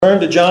Turn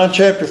to John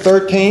chapter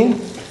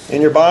 13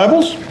 in your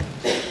Bibles.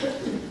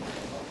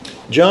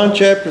 John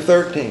chapter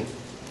 13.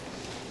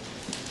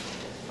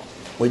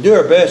 We do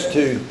our best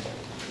to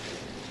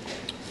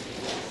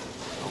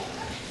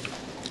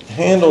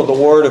handle the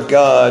Word of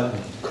God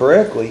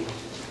correctly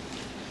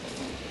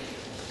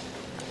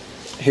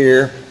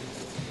here,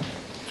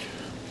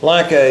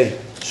 like a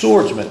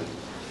swordsman.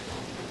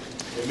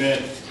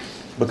 Amen.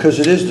 Because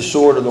it is the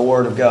sword of the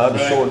Word of God,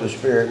 the sword of the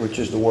Spirit, which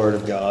is the Word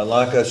of God.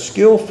 Like a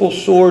skillful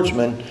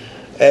swordsman,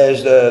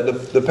 as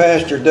the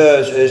pastor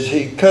does, as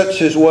he cuts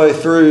his way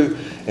through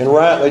and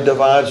rightly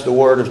divides the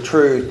Word of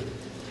truth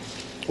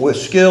with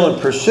skill and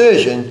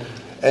precision.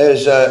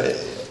 As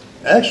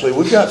actually,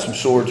 we've got some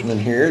swordsmen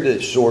here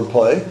that sword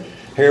play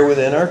here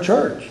within our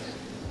church.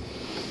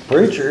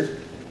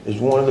 Preacher is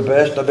one of the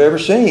best I've ever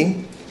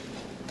seen.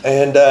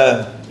 And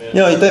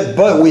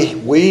but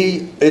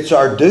it's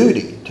our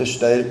duty to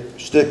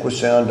stick with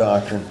sound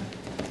doctrine.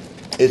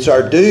 It's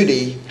our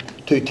duty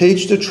to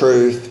teach the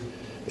truth.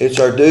 It's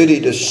our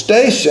duty to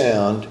stay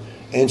sound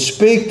and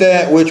speak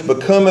that which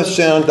becometh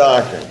sound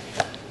doctrine.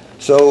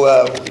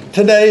 So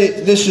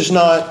today, this is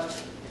not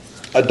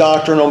a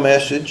doctrinal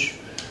message.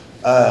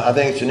 I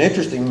think it's an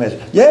interesting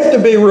message. You have to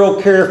be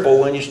real careful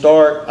when you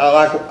start.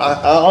 I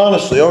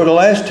honestly, over the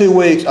last 2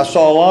 weeks, I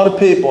saw a lot of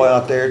people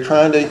out there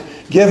trying to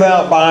give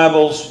out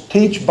Bibles,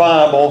 teach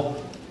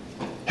Bible,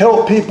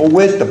 help people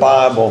with the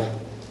Bible.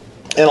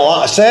 And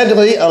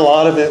sadly, a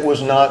lot of it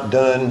was not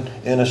done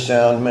in a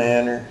sound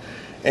manner.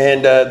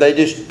 And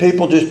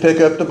people just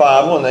pick up the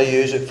Bible and they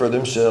use it for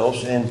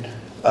themselves. And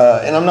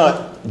I'm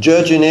not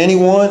judging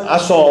anyone. I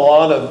saw a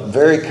lot of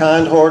very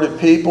kind-hearted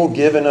people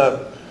giving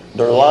up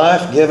their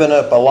life, giving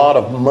up a lot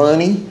of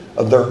money,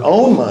 of their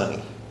own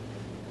money,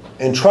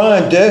 and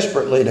trying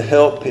desperately to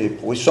help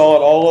people. We saw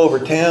it all over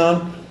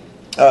town.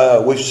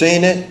 We've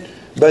seen it.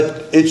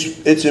 But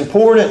it's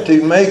important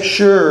to make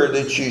sure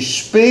that you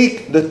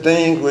speak the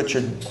things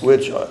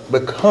which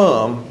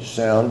become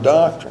sound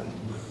doctrine.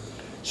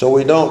 So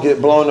we don't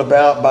get blown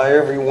about by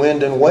every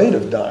wind and weight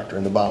of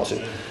doctrine, the Bible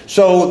says.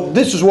 So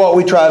this is what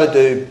we try to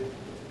do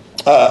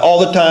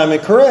all the time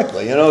and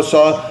correctly.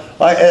 So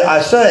like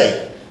I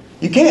say,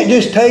 you can't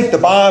just take the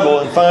Bible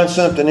and find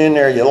something in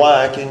there you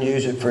like and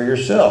use it for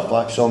yourself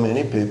like so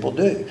many people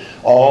do.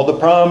 All the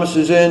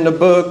promises in the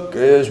book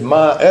is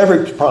mine.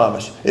 Every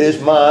promise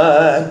is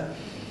mine.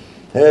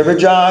 Every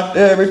jot,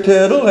 every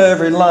tittle,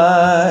 every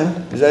line.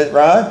 Is that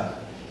right?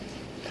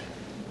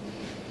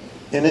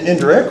 And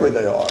indirectly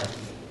they are.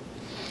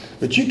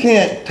 But you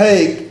can't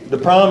take the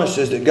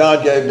promises that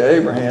God gave to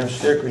Abraham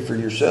strictly for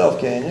yourself,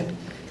 can you?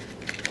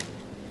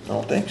 I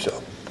don't think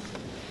so.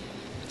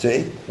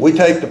 See, we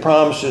take the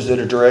promises that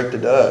are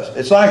directed to us.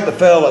 It's like the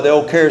fella, the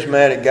old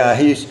charismatic guy.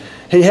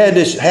 He had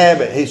this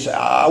habit. He said,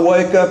 I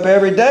wake up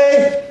every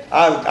day.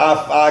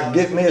 I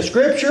get me a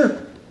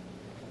scripture,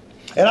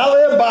 and I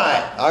live by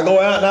it. I go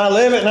out and I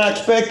live it, and I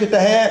expect it to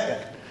happen.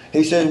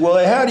 He says, well,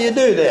 how do you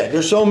do that?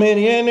 There's so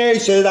many in there. He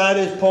says, I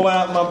just pull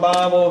out my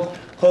Bible,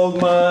 close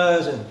my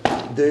eyes, and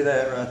do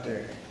that right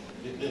there.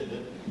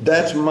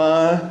 That's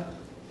my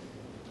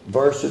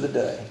verse of the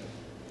day.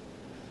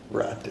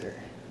 Right there.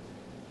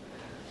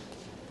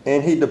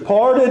 And he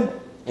departed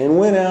and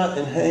went out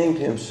and hanged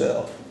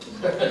himself.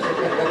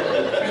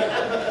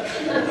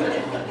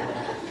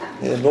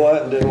 Yeah, boy,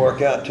 that didn't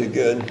work out too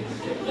good.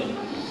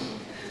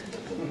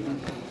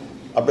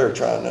 I better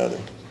try another.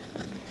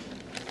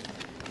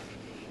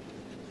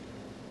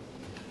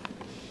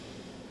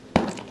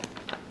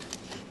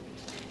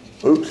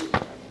 Oops.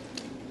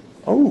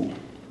 Oh,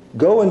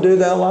 go and do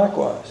thou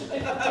likewise.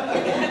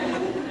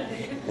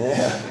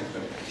 Yeah.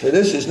 So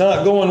this is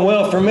not going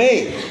well for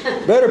me.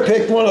 Better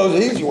pick one of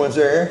those easy ones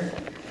there.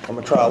 I'm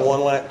going to try one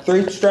like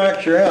 3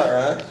 strikes, you're out,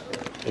 right?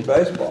 In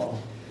baseball.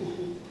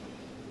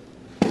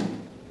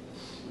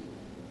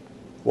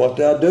 What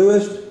thou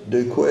doest,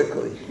 do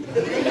quickly.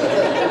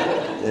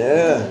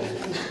 Yeah.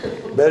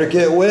 Better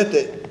get with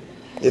it.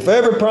 If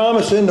every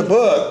promise in the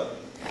book,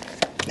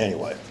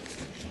 anyway,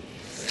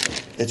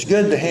 it's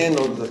good to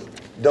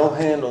don't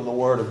handle the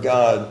Word of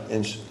God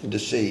in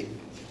deceit.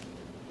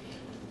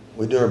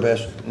 We do our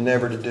best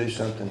never to do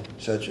something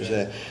such as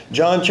that.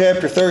 John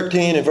chapter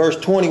 13 and verse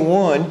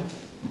 21.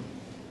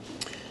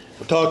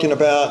 We're talking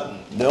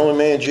about the only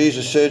man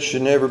Jesus said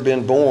should never have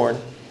been born.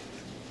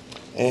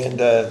 And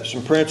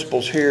some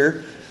principles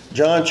here.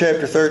 John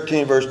chapter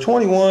 13 verse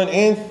 21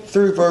 and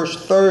through verse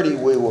 30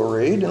 we will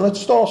read. And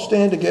let's all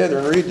stand together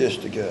and read this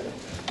together.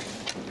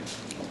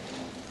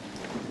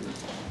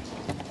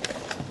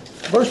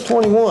 Verse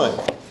 21.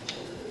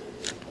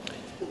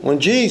 When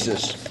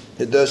Jesus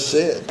had thus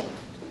said,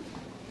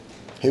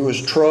 he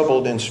was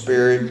troubled in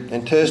spirit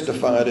and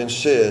testified and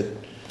said,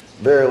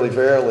 Verily,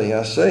 verily,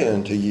 I say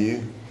unto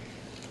you,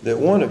 that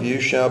one of you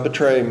shall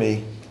betray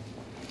me.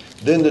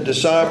 Then the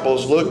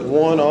disciples looked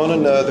one on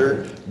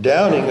another,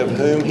 doubting of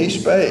whom he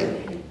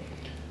spake.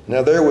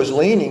 Now there was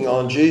leaning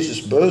on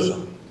Jesus'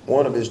 bosom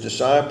one of his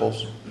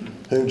disciples,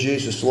 whom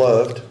Jesus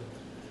loved.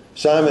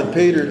 Simon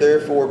Peter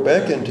therefore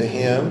beckoned to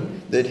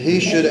him, that he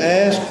should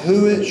ask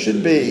who it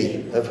should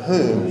be of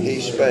whom he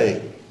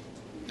spake.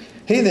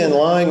 He then,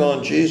 lying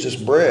on Jesus'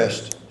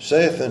 breast,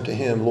 saith unto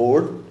him,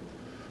 Lord,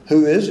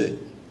 who is it?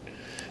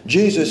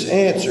 Jesus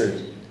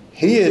answered,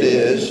 He it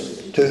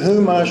is to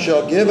whom I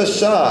shall give a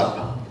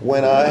sop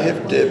when I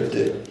have dipped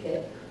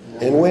it.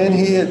 And when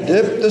he had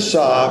dipped the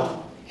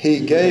sop, he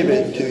gave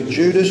it to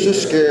Judas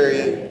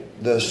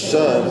Iscariot, the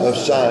son of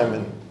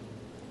Simon.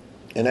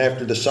 And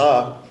after the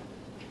sop,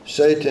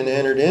 Satan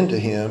entered into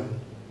him.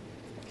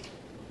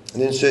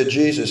 And then said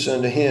Jesus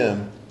unto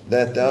him,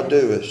 That thou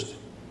doest,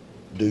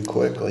 do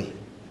quickly.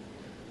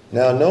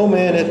 Now no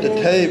man at the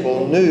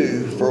table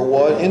knew for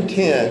what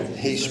intent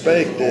he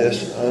spake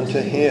this unto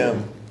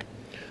him.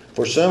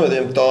 For some of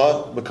them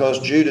thought, because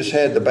Judas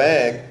had the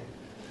bag,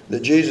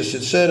 that Jesus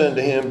had said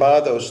unto him,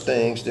 Buy those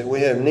things that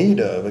we have need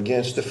of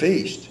against the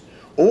feast,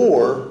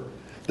 or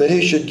that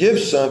he should give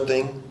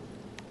something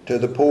to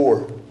the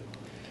poor.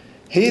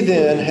 He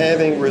then,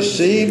 having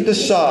received the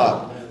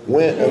sop,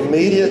 went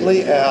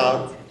immediately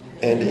out,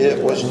 and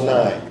it was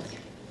night.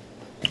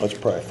 Let's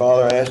pray.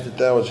 Father, I ask that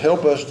thou would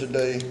help us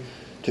today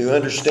to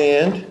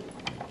understand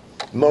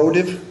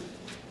motive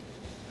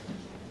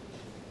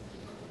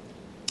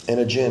and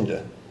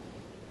agenda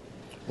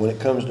when it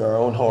comes to our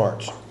own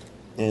hearts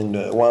and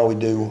why we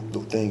do the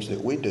things that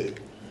we do.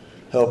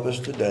 Help us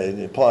today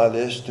to apply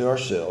this to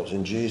ourselves.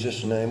 In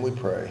Jesus' name we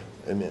pray.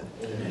 Amen.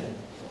 Amen.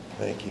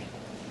 Thank you.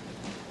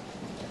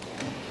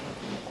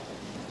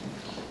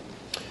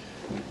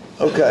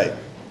 Okay.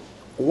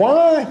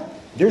 Why?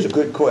 Here's a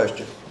good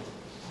question.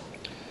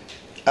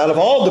 Out of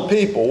all the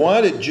people,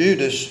 why did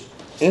Judas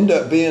end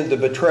up being the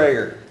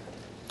betrayer?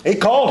 He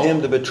called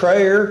him the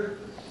betrayer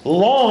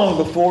long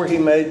before he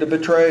made the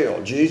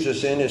betrayal.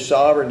 Jesus, in his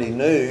sovereignty,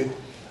 knew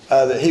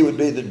that he would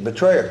be the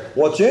betrayer.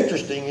 What's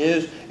interesting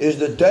is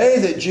the day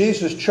that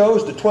Jesus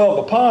chose the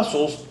 12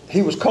 apostles,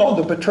 he was called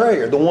the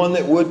betrayer, the one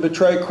that would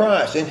betray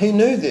Christ. And he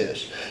knew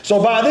this.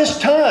 So by this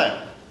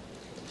time,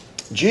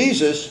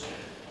 Jesus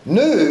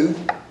knew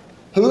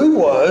who he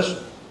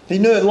was. He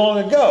knew it long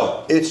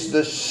ago. It's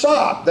the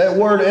sop, that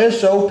word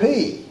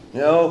S-O-P.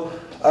 You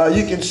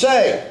can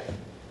say,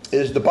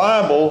 is the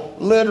Bible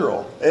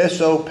literal?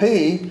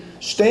 S-O-P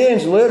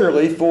stands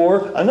literally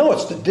for, I know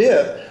it's the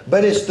dip,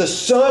 but it's the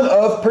son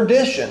of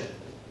perdition.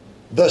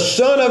 The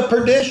son of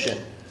perdition.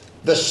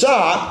 The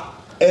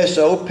sop,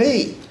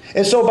 S-O-P.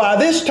 And so by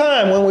this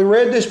time, when we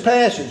read this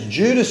passage,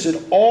 Judas had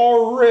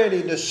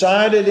already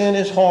decided in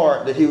his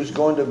heart that he was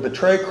going to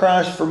betray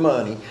Christ for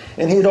money.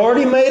 And he had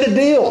already made a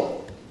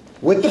deal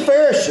with the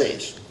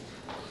Pharisees.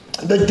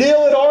 The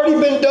deal had already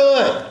been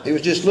done. He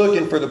was just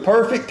looking for the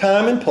perfect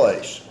time and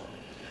place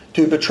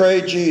to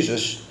betray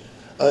Jesus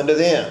unto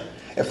them.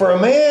 And for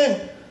a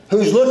man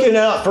who's looking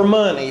out for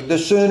money, the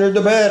sooner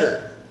the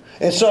better.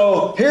 And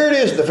so here it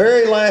is, the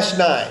very last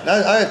night.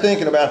 I was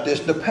thinking about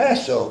this, the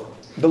Passover,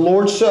 the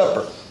Lord's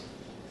Supper.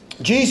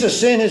 Jesus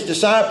sent his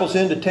disciples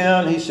into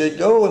town. He said,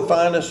 go and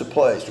find us a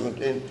place.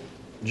 And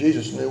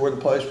Jesus knew where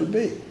the place would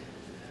be,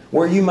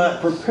 where you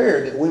might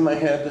prepare that we may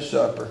have the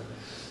supper.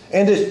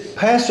 And this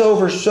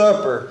Passover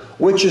supper,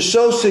 which is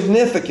so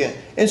significant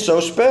and so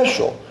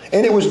special.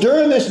 And it was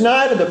during this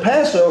night of the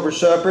Passover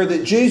supper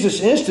that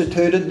Jesus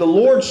instituted the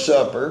Lord's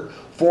Supper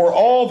for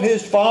all of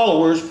his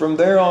followers from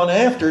there on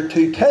after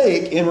to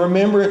take in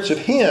remembrance of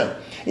him.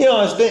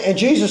 And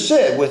Jesus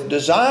said, with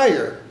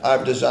desire,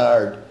 I've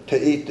desired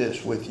to eat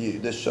this with you,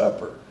 this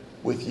supper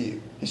with you.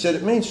 He said,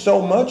 it means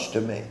so much to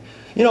me.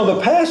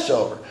 The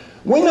Passover.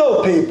 We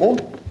know people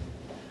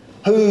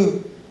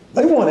who,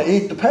 they want to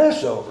eat the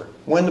Passover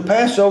when the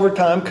Passover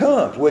time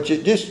comes, which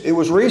it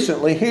was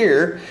recently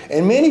here,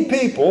 and many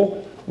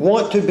people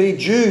want to be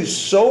Jews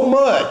so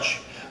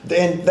much,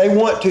 and they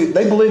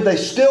believe they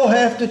still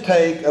have to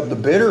take of the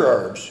bitter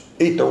herbs,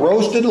 eat the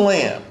roasted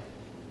lamb,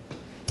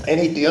 and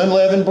eat the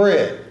unleavened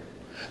bread.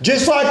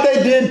 Just like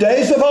they did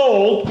days of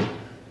old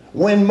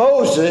when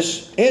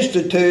Moses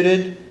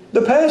instituted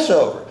the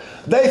Passover.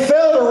 They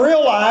fail to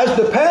realize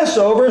the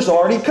Passover has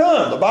already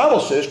come. The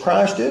Bible says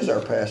Christ is our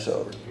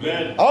Passover.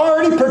 Amen. I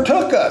already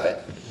partook of it.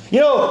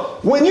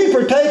 When you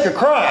partake of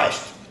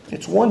Christ,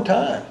 it's one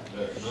time.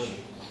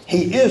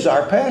 He is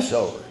our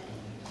Passover.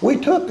 We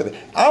took of it.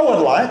 I would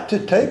like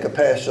to take a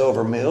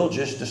Passover meal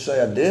just to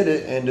say I did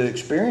it and to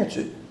experience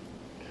it.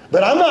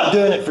 But I'm not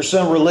doing it for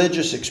some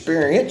religious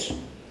experience.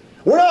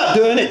 We're not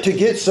doing it to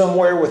get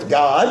somewhere with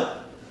God.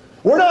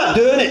 We're not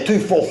doing it to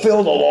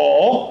fulfill the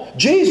law.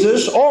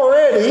 Jesus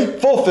already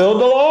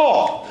fulfilled the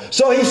law.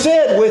 So he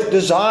said with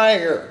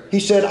desire, he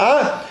said,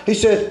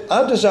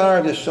 I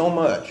desire this so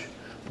much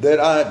that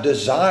I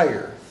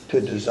desire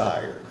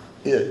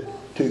it,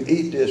 to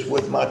eat this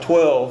with my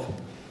 12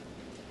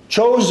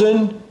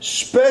 chosen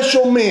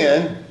special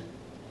men,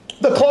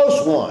 the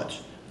close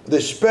ones,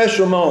 this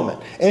special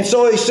moment. And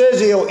so he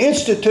says he'll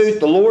institute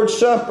the Lord's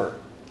Supper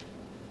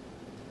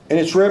in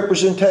its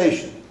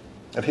representation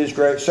of his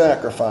great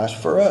sacrifice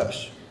for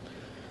us.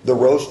 The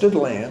roasted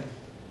lamb,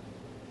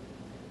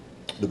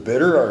 the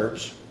bitter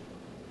herbs,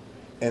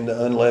 and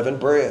the unleavened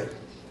bread.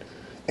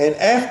 And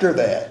after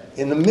that,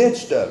 in the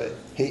midst of it,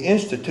 He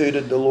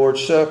instituted the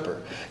Lord's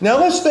Supper. Now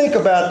let's think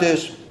about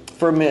this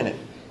for a minute.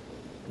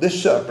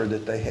 This supper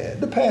that they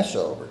had, the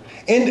Passover.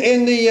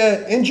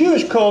 In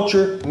Jewish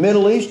culture,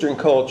 Middle Eastern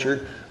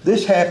culture,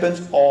 this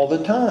happens all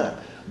the time.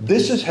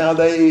 This is how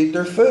they eat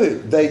their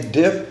food. They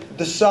dip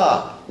the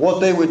sop. What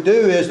they would do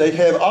is they'd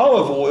have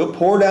olive oil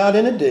poured out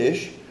in a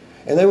dish,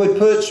 and they would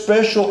put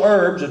special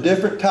herbs of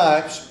different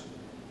types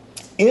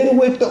in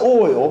with the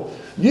oil.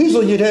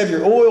 Usually you'd have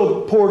your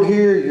oil poured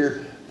here,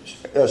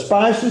 your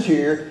spices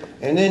here,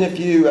 and then if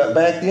you,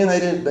 back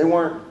then they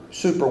weren't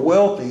super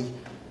wealthy,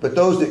 but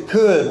those that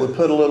could would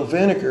put a little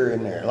vinegar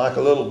in there, like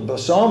a little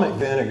balsamic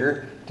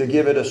vinegar to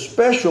give it a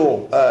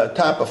special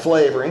type of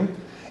flavoring.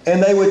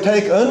 And they would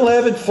take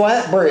unleavened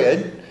flat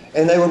bread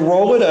and they would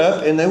roll it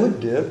up and they would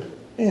dip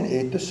and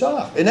eat the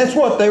sop. And that's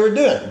what they were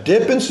doing,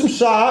 dipping some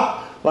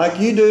sop like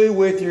you do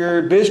with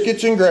your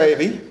biscuits and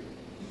gravy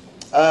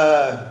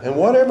and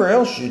whatever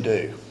else you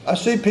do. I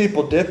see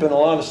people dipping a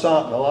lot of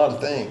sop in a lot of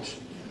things.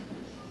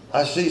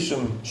 I see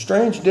some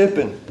strange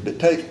dipping that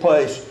takes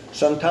place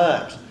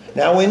sometimes.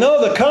 Now we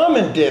know the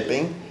common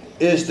dipping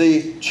is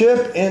the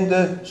chip in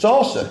the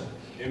salsa.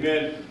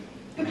 Amen.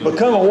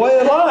 Become a way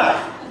of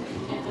life.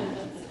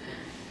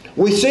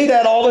 We see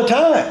that all the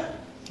time.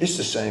 It's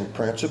the same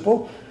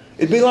principle.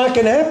 It'd be like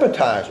an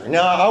appetizer.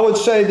 Now I would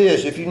say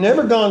this, if you've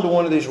never gone to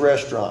one of these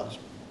restaurants,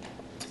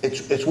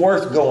 it's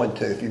worth going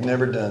to if you've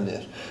never done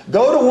this.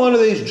 Go to one of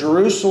these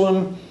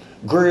Jerusalem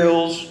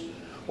grills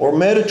or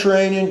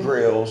Mediterranean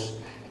grills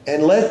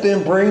and let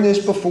them bring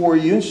this before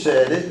you and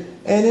set it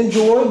and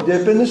enjoy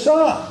dipping the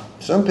sop.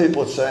 Some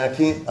people would say,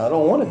 I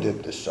don't want to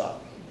dip this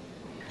sop.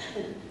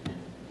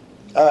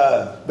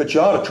 But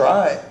you ought to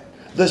try it.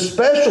 The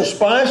special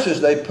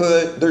spices they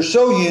put, they're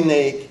so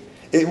unique,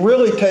 it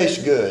really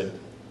tastes good.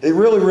 It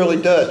really,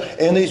 really does.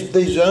 And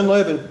these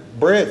unleavened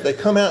breads, they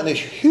come out in these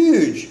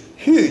huge,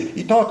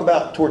 you talk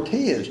about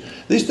tortillas.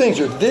 These things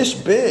are this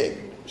big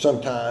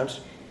sometimes.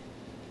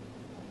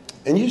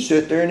 And you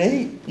sit there and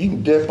eat. You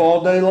can dip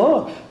all day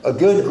long. A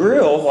good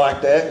grill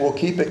like that will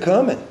keep it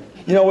coming.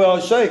 You know, we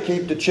always say,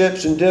 keep the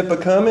chips and dip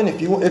it coming.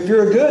 If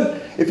you're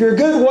a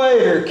good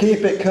waiter, keep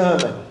it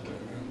coming.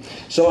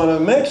 So in a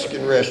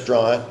Mexican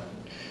restaurant,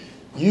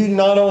 you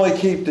not only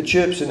keep the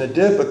chips and the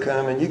dip a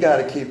coming, you got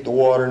to keep the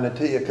water and the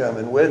tea a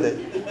coming with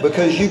it,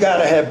 because you got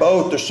to have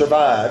both to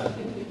survive.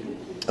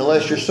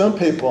 Unless you're some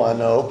people I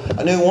know.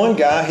 I knew one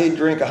guy, he'd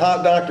drink a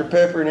hot Dr.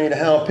 Pepper and eat a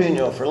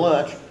jalapeno for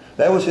lunch.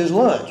 That was his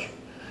lunch.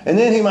 And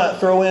then he might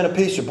throw in a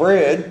piece of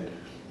bread.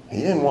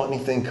 He didn't want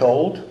anything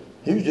cold.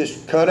 He was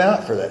just cut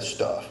out for that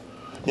stuff.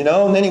 You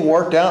know, and then he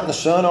worked out in the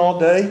sun all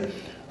day.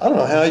 I don't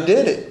know how he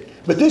did it.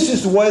 But this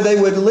is the way they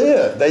would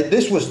live.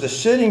 This was the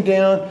sitting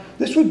down.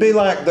 This would be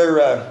like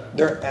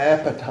their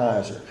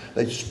appetizer.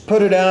 They just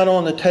put it out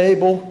on the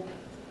table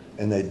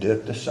and they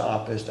dipped the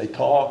sop as they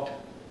talked,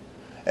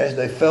 as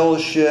they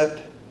fellowshipped.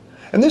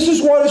 And this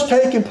is what is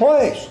taking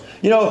place.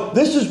 You know,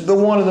 this is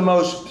one of the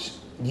most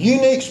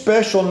unique,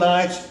 special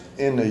nights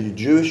in the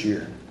Jewish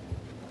year.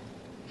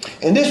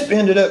 And this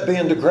ended up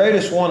being the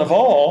greatest one of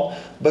all,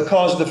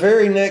 because the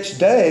very next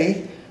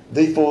day,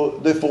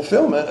 the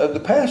fulfillment of the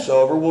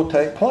Passover will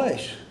take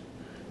place.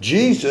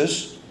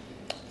 Jesus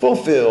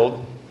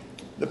fulfilled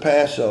the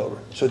Passover.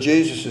 So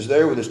Jesus is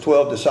there with his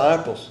 12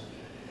 disciples.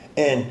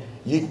 And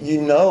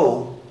you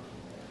know,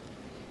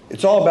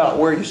 it's all about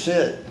where you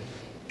sit.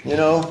 You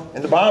know,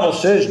 and the Bible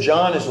says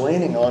John is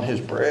leaning on his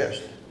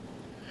breast.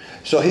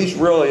 So he's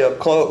really up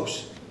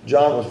close.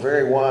 John was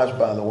very wise,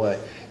 by the way.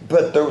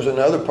 But there was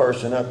another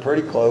person up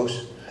pretty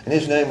close, and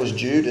his name was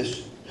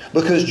Judas.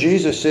 Because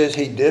Jesus says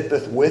he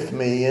dippeth with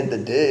me in the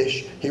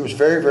dish. He was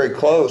very, very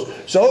close.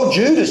 So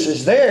Judas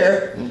is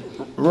there.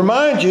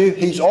 Remind you,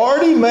 he's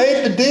already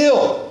made the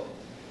deal.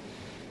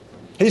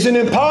 He's an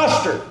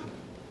imposter.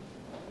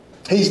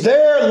 He's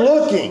there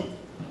looking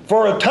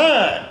for a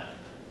time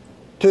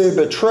to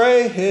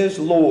betray his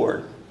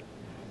Lord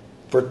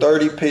for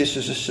 30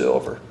 pieces of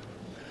silver.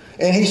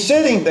 And he's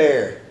sitting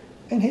there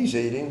and he's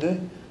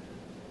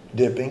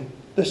dipping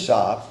the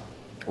sop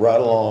right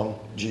along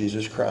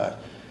Jesus Christ.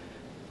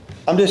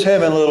 I'm just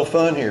having a little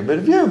fun here, but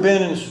have you ever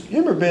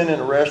been in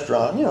a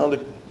restaurant, you know,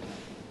 the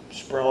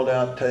sprawled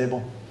out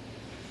table,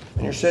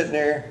 and you're sitting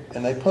there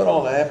and they put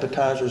all the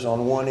appetizers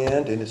on one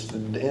end and it's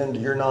the end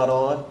you're not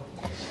on?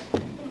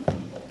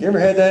 You ever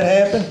had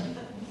that happen?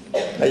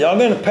 Are y'all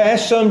going to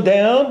pass some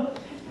down?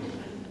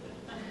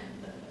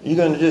 You're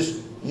going to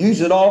just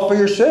use it all for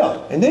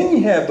yourself. And then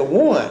you have the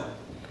one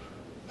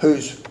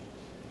who's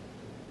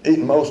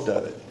eating most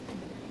of it.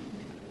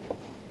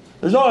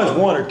 There's always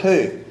one or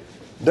two.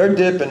 They're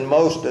dipping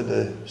most of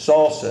the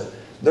salsa.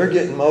 They're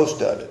getting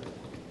most of it.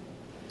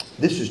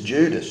 This is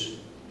Judas.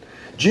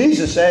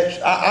 Jesus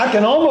actually, I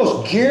can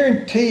almost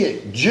guarantee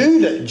it.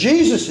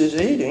 Jesus is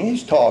eating,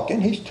 he's talking,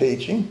 he's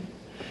teaching,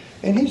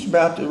 and he's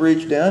about to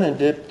reach down and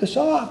dip the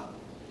sop.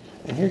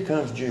 And here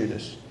comes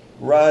Judas,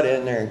 right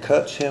in there and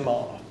cuts him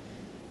off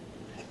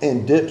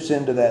and dips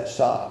into that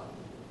sop.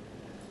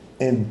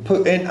 And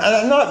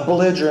not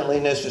belligerently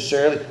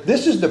necessarily.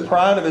 This is the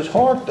pride of his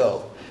heart,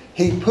 though.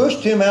 He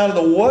pushed him out of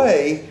the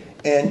way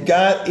and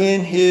got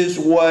in his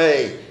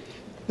way.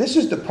 This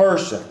is the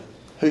person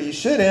who you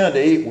sit down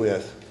to eat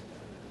with.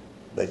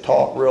 They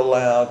talk real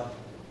loud.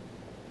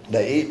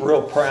 They eat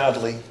real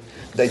proudly.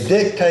 They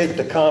dictate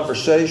the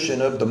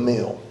conversation of the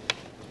meal.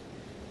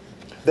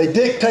 They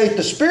dictate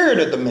the spirit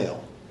of the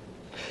meal.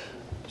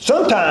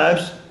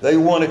 Sometimes they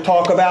want to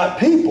talk about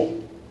people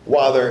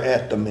while they're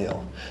at the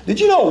meal. Did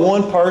you know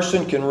one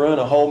person can run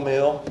a whole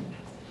meal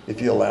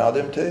if you allow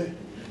them to?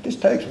 It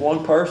just takes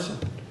one person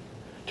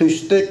to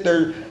stick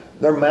their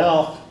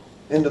mouth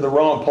into the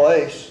wrong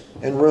place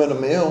and ruin a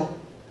meal.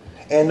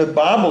 And the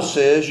Bible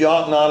says you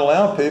ought not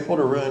allow people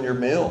to ruin your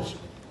meals.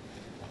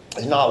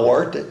 It's not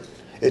worth it.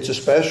 It's a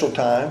special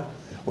time.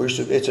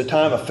 It's a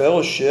time of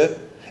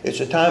fellowship.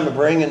 It's a time of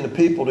bringing the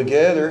people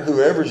together,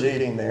 whoever's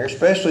eating there,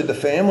 especially the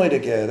family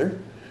together.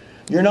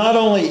 You're not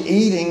only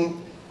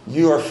eating,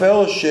 you are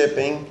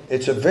fellowshipping.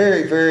 It's a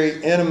very,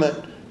 very intimate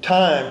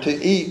time to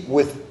eat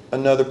with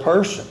another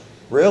person,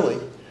 really.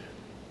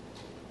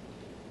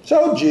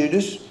 So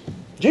Jesus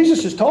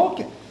is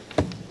talking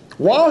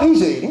while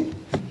he's eating,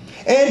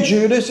 and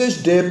Judas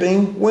is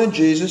dipping when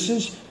Jesus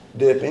is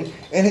dipping.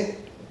 And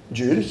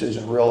Judas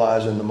isn't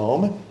realizing the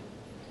moment,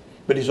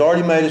 but he's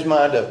already made his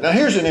mind up. Now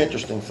here's an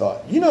interesting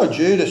thought. You know,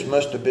 Judas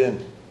must have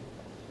been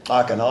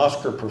like an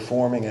Oscar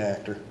performing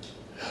actor,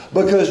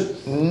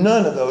 because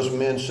none of those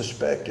men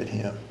suspected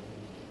him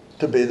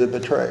to be the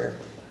betrayer.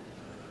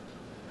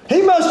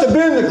 He must have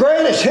been the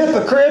greatest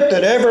hypocrite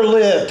that ever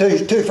lived.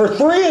 For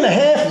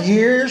 3.5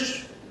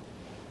 years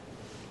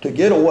to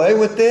get away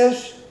with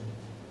this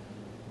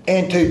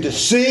and to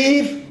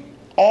deceive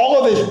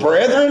all of his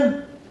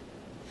brethren.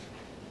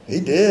 He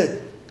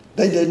did.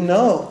 They didn't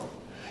know.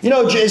 You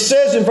know, it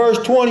says in verse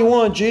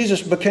 21,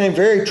 Jesus became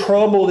very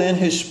troubled in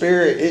his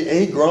spirit.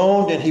 He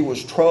groaned and he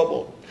was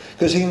troubled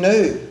because he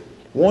knew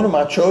one of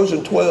my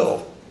chosen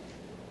 12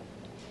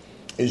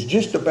 is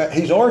just about,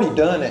 he's already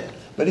done it,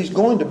 but he's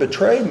going to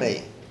betray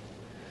me.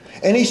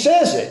 And he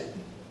says it.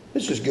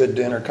 This is good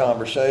dinner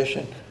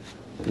conversation.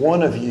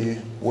 One of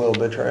you will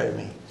betray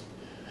me.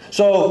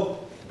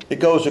 So it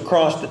goes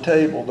across the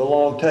table, the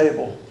long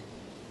table.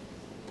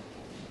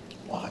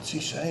 What's he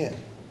saying?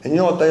 And you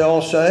know what they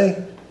all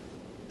say?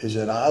 Is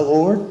it I,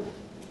 Lord?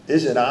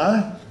 Is it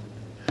I?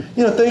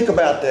 You know, think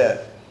about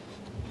that.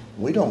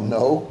 We don't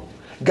know.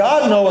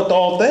 God knoweth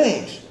all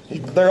things.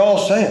 They're all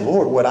saying,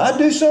 Lord, would I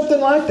do something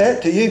like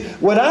that to you?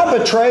 Would I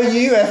betray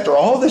you after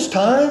all this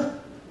time?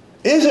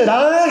 Is it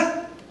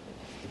I?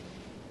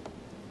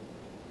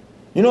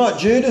 You know what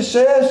Judas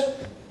says?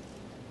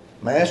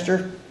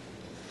 Master,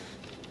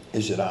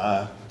 is it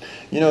I?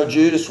 You know,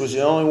 Judas was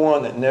the only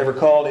one that never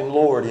called him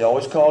Lord. He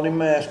always called him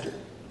Master,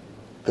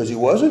 because he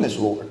wasn't his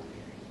Lord.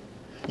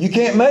 You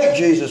can't make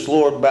Jesus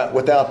Lord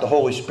without the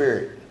Holy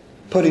Spirit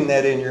putting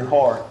that in your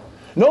heart.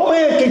 No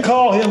man can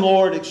call him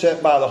Lord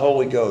except by the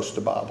Holy Ghost,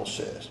 the Bible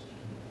says.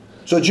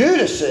 So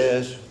Judas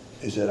says,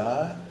 is it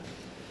I?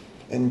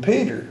 And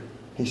Peter,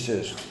 he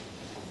says,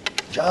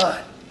 John,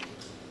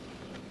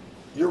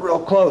 you're real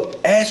close.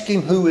 Ask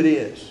him who it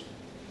is.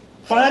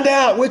 Find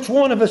out which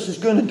one of us is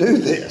going to do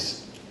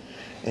this.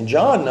 And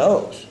John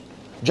knows.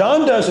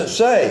 John doesn't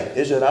say,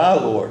 is it I,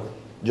 Lord?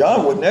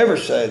 John would never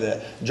say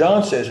that.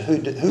 John says,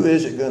 who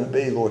is it going to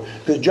be, Lord?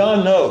 Because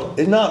John knows,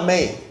 it's not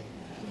me.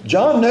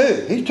 John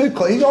knew.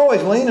 He's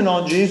always leaning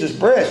on Jesus'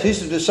 breast.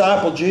 He's the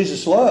disciple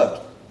Jesus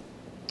loved.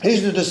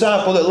 He's the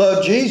disciple that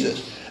loved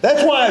Jesus.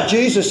 That's why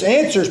Jesus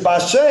answers by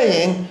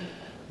saying,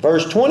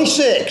 verse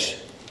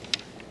 26,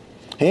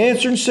 he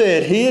answered and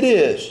said, he it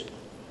is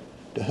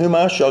to whom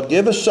I shall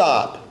give a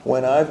sop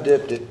when I've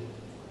dipped it.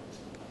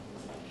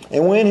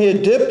 And when he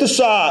had dipped the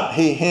sop,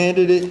 he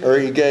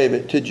gave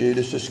it to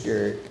Judas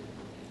Iscariot,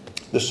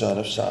 the son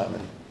of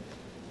Simon.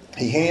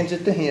 He hands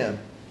it to him.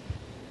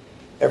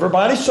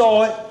 Everybody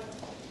saw it.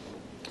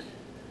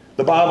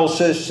 The Bible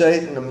says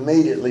Satan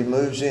immediately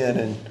moves in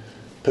and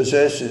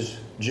possesses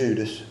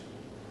Judas.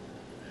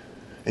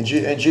 And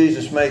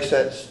Jesus makes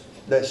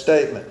that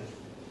statement.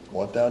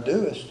 What thou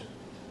doest,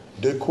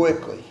 do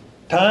quickly.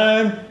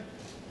 Time.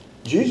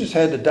 Jesus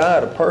had to die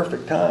at a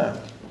perfect time.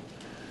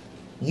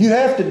 You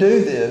have to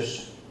do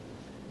this.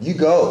 You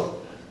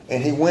go.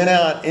 And he went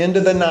out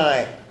into the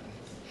night.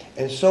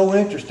 And it's so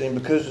interesting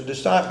because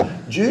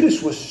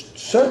Judas was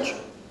such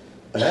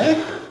an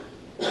actor.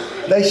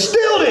 They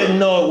still didn't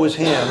know it was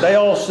him. They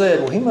all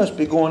said, well, he must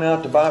be going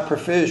out to buy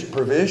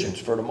provisions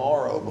for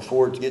tomorrow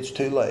before it gets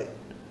too late.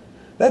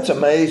 That's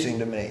amazing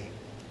to me.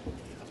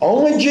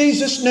 Only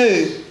Jesus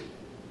knew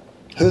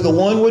who the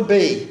one would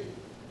be.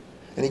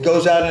 And he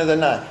goes out into the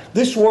night.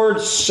 This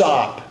word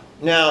sop.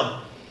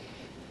 Now,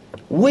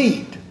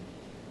 wheat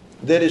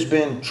that has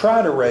been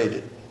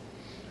triturated.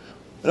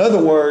 In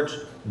other words,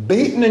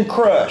 beaten and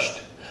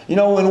crushed. You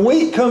know, when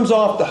wheat comes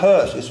off the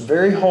husk, it's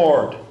very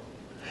hard.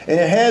 And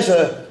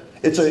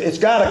it's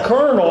got a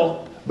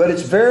kernel, but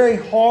it's very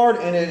hard,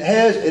 and it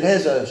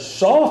has a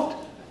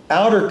soft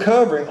outer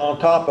covering on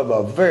top of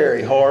a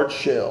very hard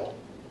shell.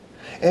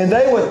 And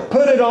they would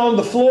put it on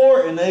the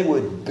floor and they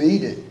would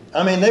beat it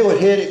I mean, they would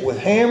hit it with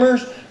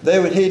hammers. They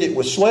would hit it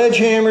with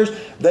sledgehammers.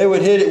 They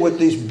would hit it with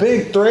these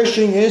big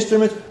threshing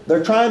instruments.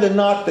 They're trying to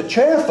knock the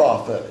chaff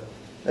off of it.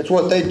 That's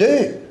what they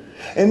do.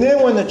 And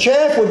then when the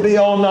chaff would be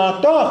all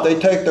knocked off, they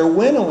take their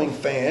winnowing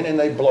fan and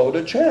they blow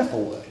the chaff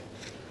away.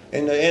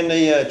 And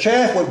the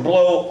chaff would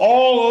blow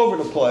all over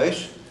the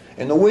place,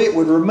 and the wheat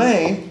would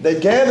remain.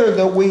 They gather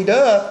the wheat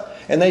up,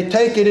 and they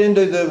take it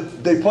into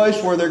the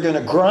place where they're going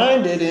to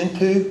grind it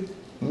into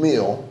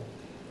meal.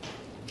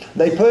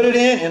 They put it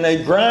in, and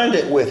they grind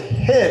it with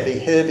heavy,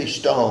 heavy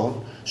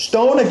stone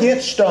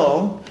against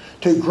stone,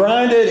 to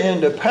grind it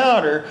into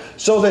powder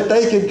so that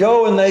they could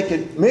go and they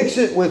could mix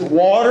it with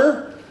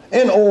water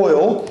and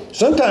oil.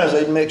 Sometimes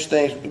they'd mix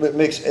egg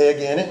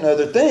in it and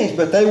other things,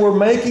 but they were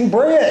making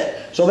bread.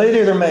 So they'd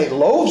either make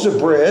loaves of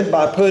bread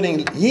by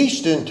putting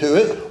yeast into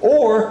it,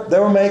 or they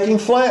were making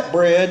flat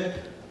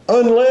bread,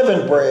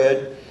 unleavened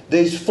bread,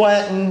 these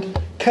flattened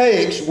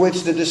cakes,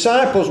 which the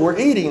disciples were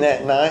eating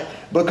that night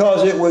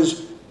because it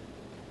was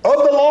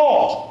of the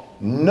law.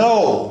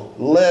 No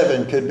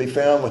leaven could be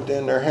found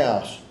within their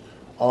house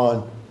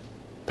on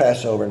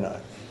Passover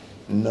night.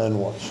 None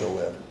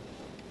whatsoever.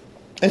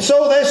 And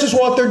so this is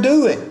what they're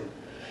doing.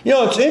 You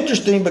know, it's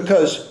interesting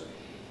because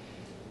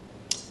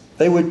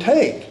they would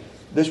take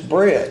this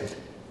bread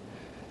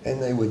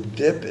and they would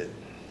dip it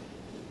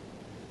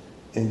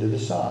into the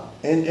sop.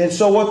 And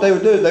so what they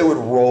would do, they would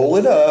roll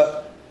it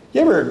up.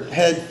 You ever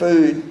had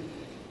food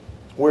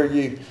where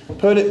you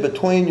put it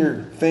between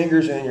your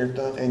fingers and your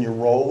thumb and you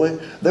roll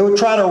it? They would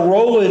try to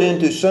roll it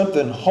into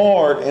something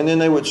hard, and then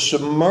they would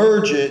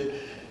submerge it.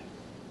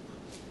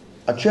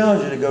 I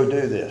challenge you to go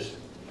do this.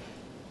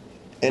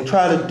 And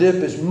try to dip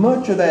as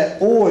much of that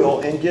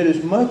oil and get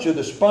as much of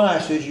the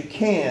spice as you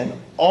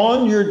can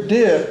on your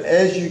dip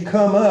as you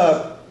come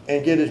up,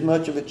 and get as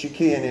much of it you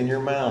can in your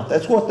mouth.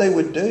 That's what they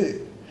would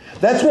do.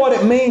 That's what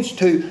it means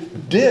to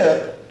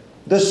dip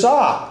the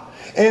sop.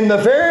 And the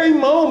very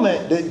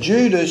moment that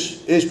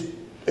Judas is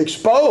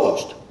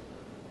exposed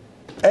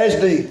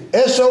as the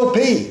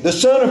SOP, the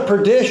son of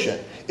perdition,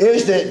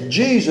 is that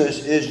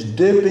Jesus is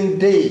dipping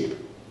deep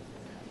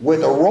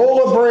with a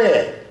roll of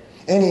bread.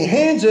 And he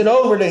hands it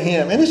over to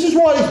him. And this is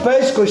what he's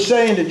basically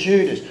saying to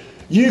Judas.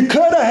 You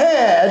could have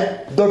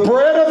had the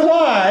bread of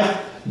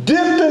life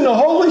dipped in the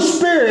Holy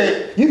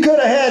Spirit. You could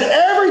have had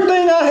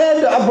everything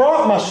I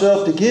brought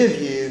myself to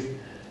give you.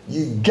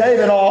 You gave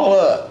it all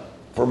up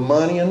for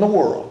money in the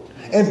world.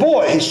 And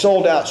boy, he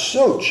sold out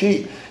so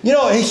cheap. You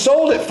know, he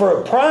sold it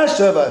for a price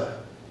of a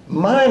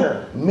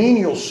minor,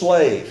 menial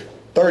slave.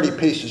 30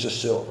 pieces of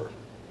silver.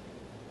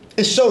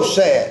 It's so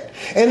sad.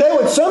 And they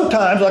would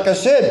sometimes, like I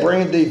said,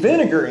 bring the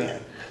vinegar in.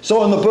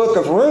 So in the book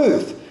of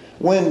Ruth,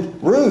 when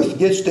Ruth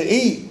gets to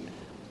eat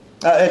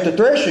at the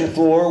threshing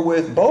floor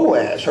with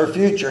Boaz, her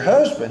future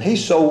husband,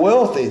 he's so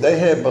wealthy, they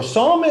have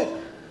balsamic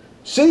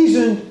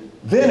seasoned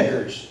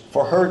vinegars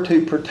for her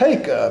to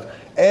partake of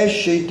as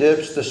she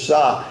dips the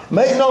sop.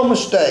 Make no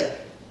mistake,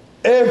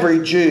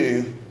 every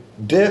Jew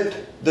dipped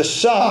the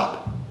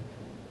sop.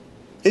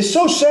 It's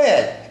so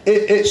sad.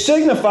 It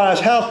signifies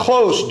how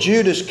close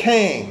Judas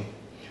came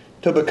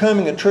to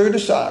becoming a true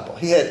disciple.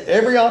 He had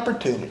every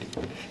opportunity.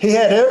 He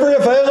had every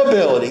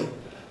availability.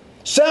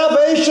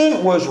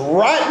 Salvation was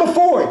right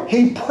before him.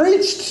 He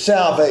preached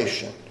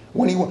salvation.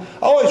 I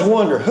always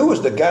wonder, who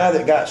was the guy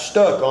that got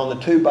stuck on the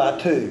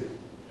 2x2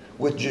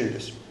 with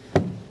Judas?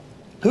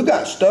 Who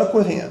got stuck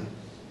with him?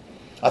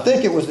 I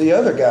think it was the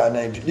other guy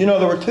named,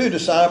 there were two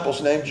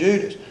disciples named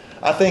Judas.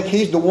 I think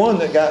he's the one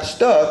that got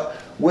stuck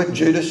with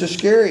Judas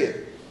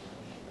Iscariot.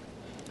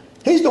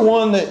 He's the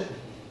one that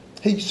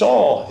he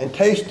saw and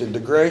tasted the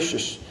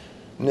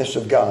graciousness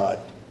of God.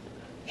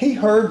 He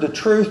heard the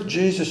truth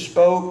Jesus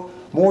spoke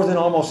more than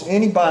almost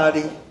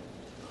anybody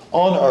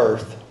on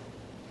earth.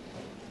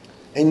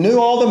 He knew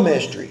all the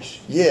mysteries,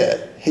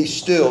 yet he's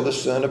still the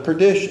son of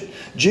perdition.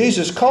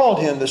 Jesus called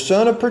him the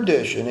son of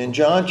perdition in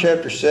John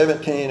chapter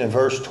 17 and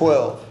verse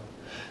 12.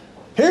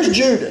 Here's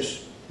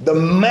Judas, the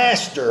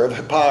master of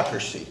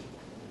hypocrisy.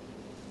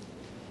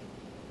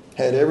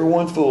 Had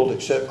everyone fooled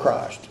except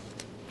Christ.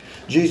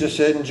 Jesus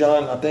said in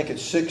John, I think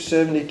it's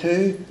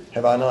 6:72,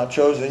 have I not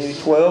chosen you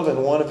 12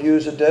 and one of you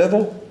is a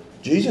devil?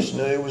 Jesus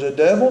knew he was a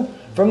devil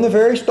from the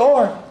very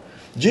start.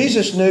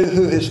 Jesus knew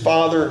who his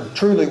father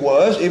truly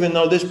was, even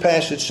though this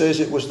passage says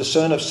it was the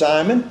son of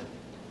Simon.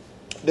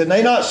 Did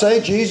they not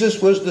say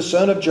Jesus was the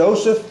son of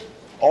Joseph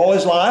all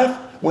his life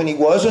when he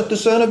wasn't the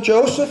son of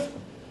Joseph?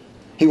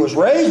 He was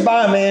raised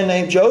by a man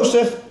named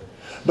Joseph.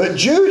 But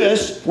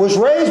Judas was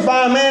raised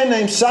by a man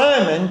named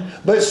Simon,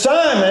 but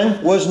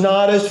Simon was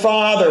not his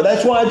father.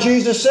 That's why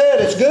Jesus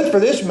said it's good for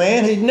this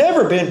man he'd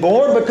never been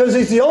born, because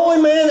he's the only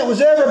man that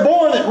was ever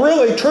born that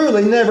really,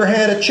 truly never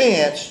had a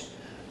chance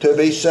to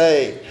be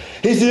saved.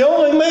 He's the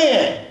only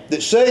man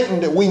that Satan,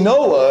 that we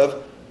know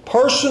of,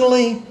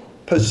 personally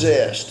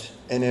possessed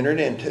and entered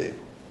into.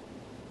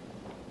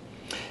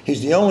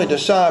 He's the only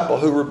disciple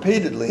who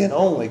repeatedly and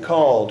only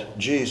called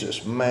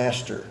Jesus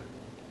Master.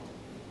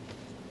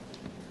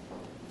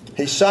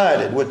 He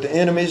sided with the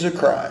enemies of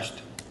Christ.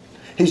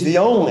 He's the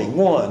only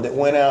one that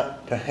went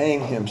out to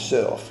hang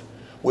himself,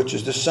 which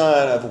is the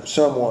sign of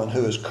someone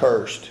who is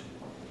cursed.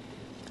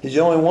 He's the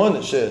only one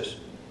that says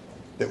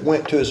that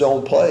went to his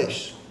own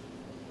place.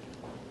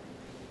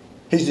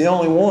 He's the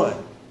only one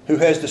who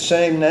has the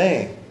same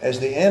name as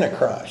the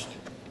Antichrist,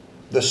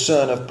 the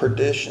son of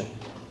perdition.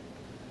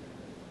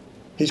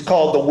 He's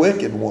called the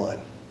wicked one.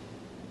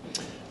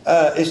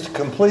 What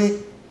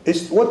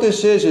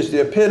this is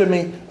the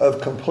epitome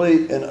of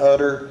complete and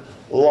utter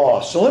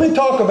loss. So let me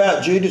talk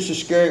about Judas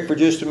Iscariot for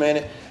just a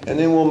minute, and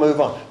then we'll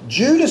move on.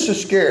 Judas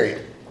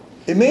Iscariot,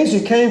 it means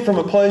he came from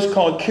a place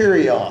called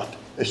Kirioth,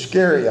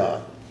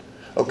 Iscariot.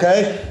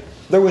 Okay?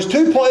 There was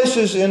two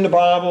places in the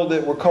Bible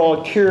that were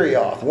called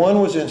Kirioth.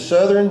 One was in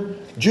southern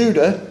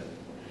Judah,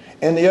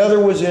 and the other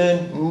was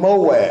in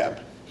Moab.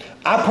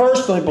 I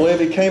personally believe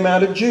he came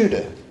out of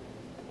Judah.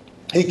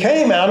 He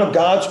came out of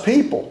God's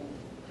people,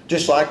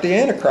 just like the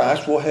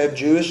Antichrist will have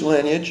Jewish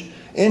lineage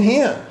in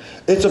him.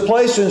 It's a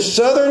place in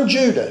southern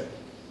Judah.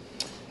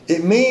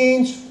 It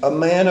means a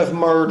man of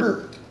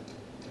murder.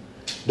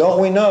 Don't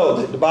we know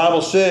that the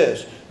Bible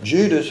says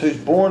Judas, who's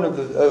born of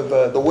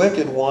the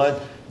wicked one,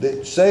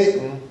 that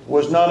Satan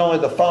was not only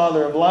the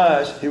father of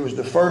lies, he was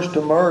the first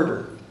to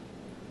murder.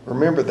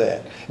 Remember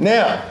that.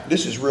 Now,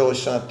 this is really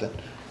something.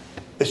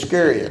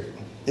 Iscariot.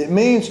 It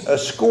means a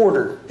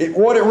scorter.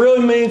 What it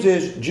really means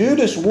is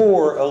Judas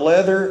wore a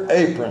leather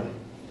apron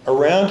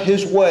around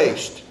his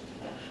waist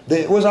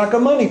that was like a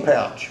money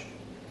pouch.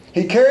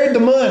 He carried the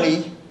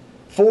money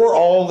for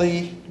all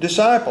the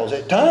disciples.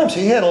 At times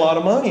he had a lot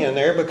of money in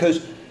there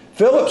because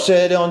Philip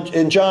said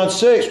in John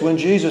 6, when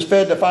Jesus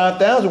fed the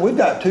 5,000, we've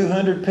got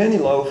 200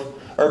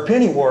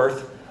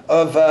 pennyworth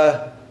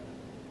of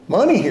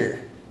money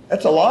here.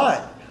 That's a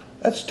lot.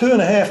 That's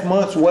 2.5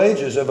 months'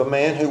 wages of a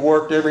man who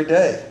worked every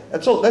day.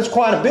 That's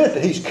quite a bit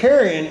that he's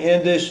carrying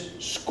in this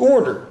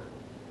scorter.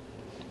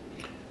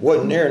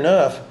 Wasn't near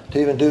enough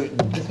to even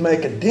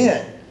make a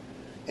dent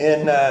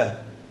in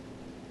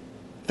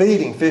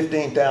feeding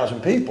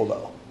 15,000 people,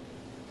 though.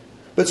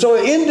 But so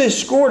in this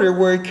scorter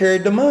where he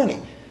carried the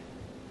money,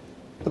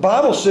 the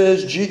Bible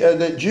says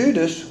that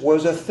Judas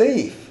was a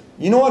thief.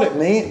 You know what it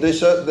means?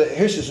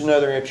 Here's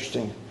another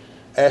interesting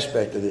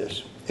aspect of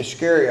this.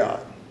 Iscariot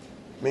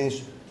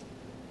means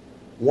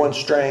one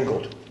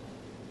strangled.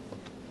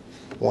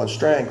 One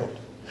strangled.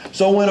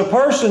 So when a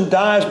person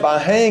dies by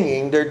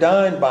hanging, they're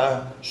dying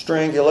by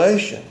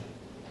strangulation.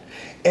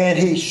 And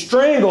he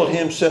strangled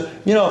himself.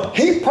 You know,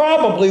 he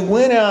probably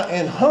went out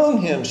and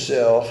hung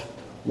himself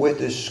with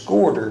this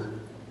scorter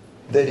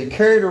that he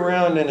carried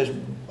around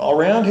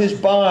his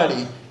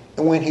body,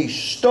 and when he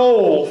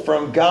stole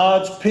from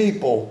God's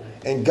people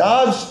and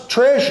God's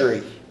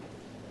treasury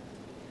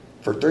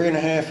for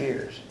 3.5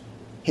 years.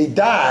 He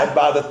died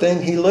by the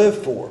thing he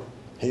lived for.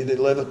 He that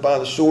liveth by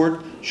the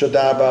sword shall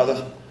die by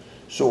the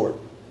sword.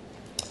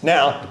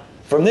 Now,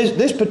 from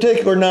this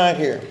particular night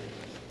here,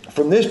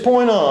 from this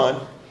point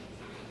on,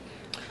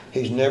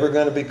 he's never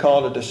going to be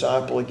called a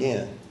disciple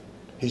again.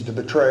 He's the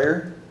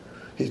betrayer.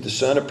 He's the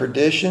son of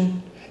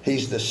perdition.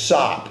 He's the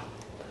sop,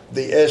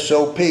 the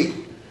S-O-P.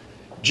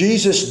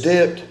 Jesus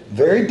dipped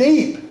very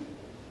deep.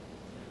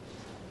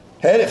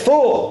 Had it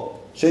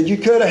full. Said you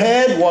could have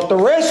had what the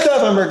rest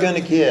of them are going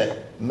to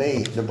get.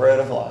 Me, the bread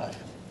of life.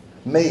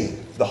 Me,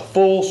 the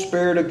full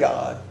Spirit of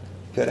God.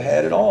 Could have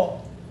had it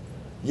all.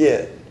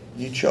 Yet,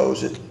 you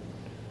chose it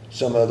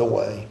some other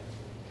way.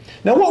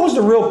 Now, what was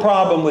the real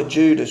problem with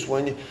Judas?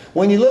 When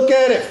you look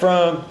at it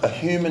from a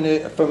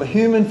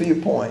human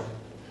viewpoint,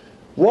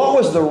 what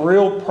was the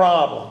real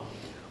problem?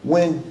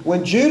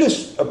 When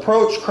Judas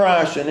approached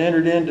Christ and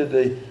entered into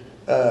the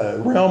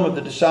realm of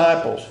the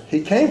disciples,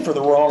 he came for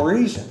the wrong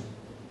reason.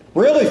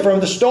 Really, from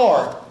the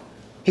start,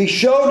 he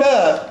showed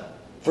up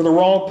for the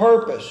wrong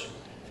purpose.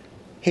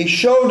 He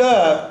showed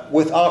up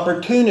with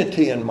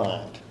opportunity in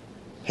mind.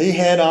 He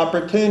had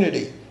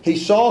opportunity. He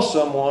saw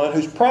someone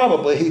who's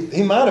probably,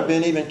 he might have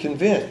been even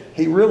convinced,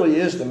 he really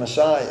is the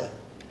Messiah.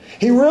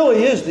 He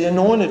really is the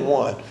anointed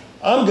one.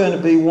 I'm going to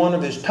be one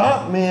of his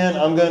top men.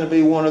 I'm going to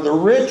be one of the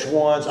rich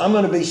ones. I'm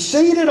going to be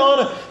seated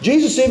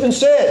Jesus even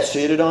said,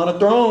 seated on a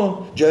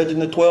throne, judging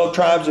the 12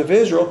 tribes of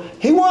Israel.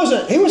 He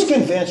was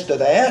convinced of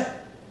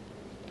that.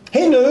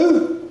 He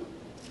knew.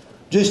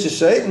 Just as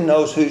Satan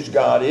knows who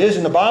God is.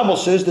 And the Bible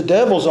says the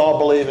devils all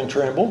believe and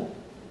tremble.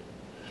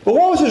 But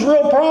what was his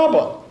real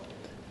problem?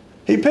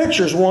 He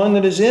pictures one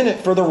that is in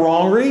it for the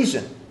wrong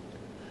reason.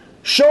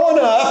 Showing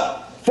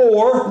up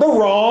for the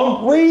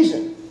wrong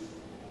reason.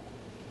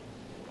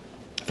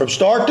 From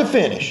start to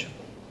finish.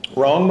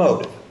 Wrong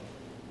motive.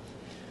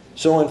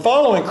 So in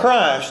following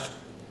Christ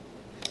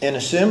and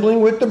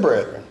assembling with the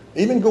brethren,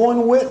 even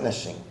going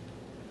witnessing,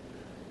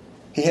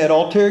 he had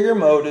ulterior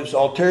motives,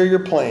 ulterior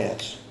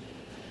plans.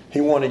 He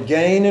wanted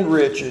gain and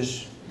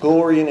riches,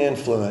 glory and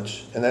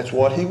influence, and that's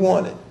what he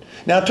wanted.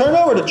 Now turn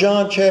over to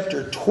John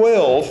chapter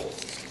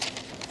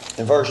 12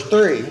 and verse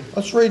 3.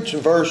 Let's read some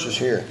verses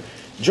here.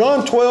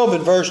 John 12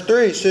 and verse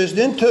 3, it says,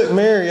 Then took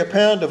Mary a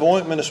pound of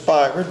ointment of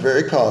spikenard,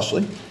 very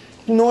costly,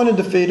 anointed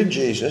the feet of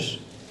Jesus,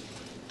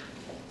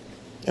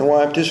 and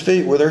wiped his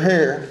feet with her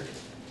hair,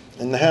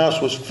 and the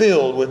house was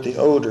filled with the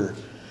odor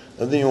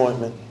of the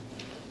ointment.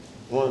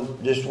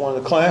 Just one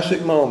of the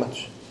classic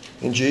moments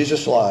in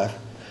Jesus' life.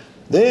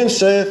 Then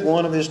saith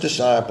one of his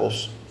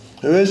disciples,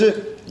 who is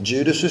it?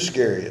 Judas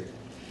Iscariot,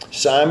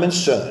 Simon's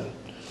son,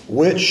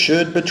 which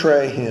should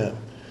betray him.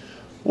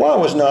 Why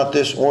was not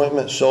this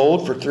ointment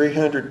sold for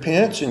 300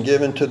 pence and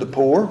given to the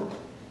poor?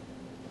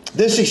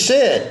 This he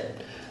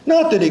said,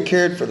 not that he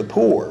cared for the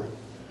poor,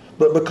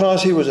 but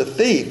because he was a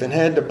thief and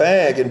had to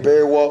bag and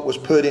bear what was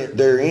put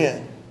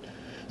therein.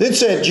 Then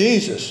said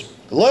Jesus,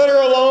 let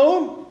her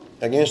alone.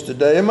 Against the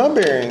day of my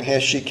burying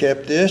hath she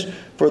kept this.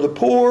 For the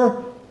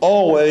poor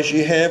always ye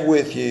have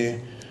with you,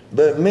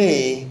 but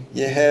me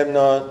ye have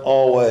not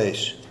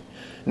always.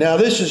 Now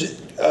this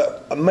is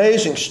an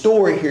amazing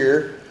story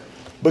here,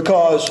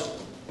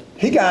 because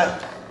he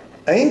got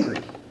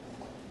angry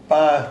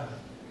by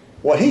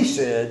what he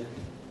said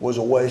was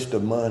a waste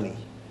of money.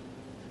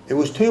 It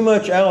was too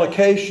much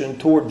allocation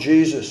toward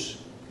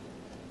Jesus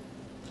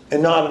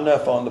and not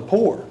enough on the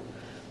poor.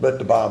 But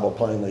the Bible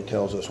plainly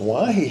tells us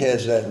why he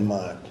has that in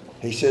mind.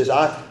 He says,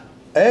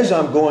 as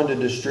I'm going to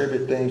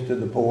distribute things to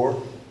the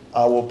poor,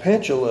 I will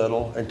pinch a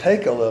little and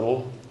take a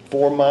little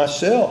for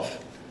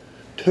myself.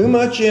 Too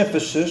much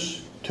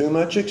emphasis, too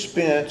much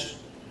expense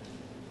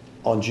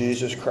on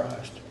Jesus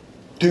Christ.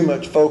 Too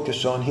much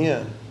focus on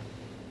Him.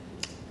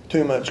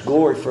 Too much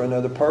glory for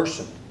another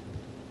person.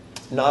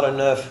 Not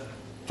enough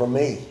for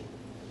me.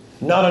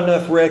 Not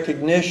enough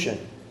recognition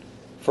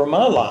for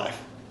my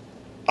life.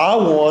 I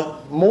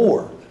want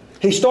more.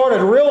 He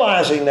started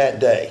realizing that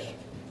day,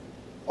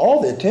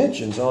 all the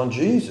attention's on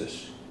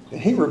Jesus. And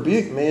he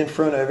rebuked me in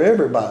front of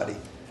everybody.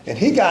 And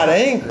he got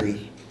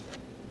angry.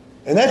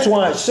 And that's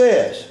why it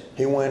says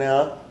he went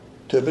out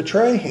to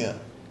betray him.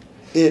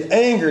 It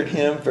angered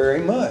him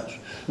very much.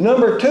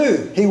 Number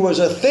two, he was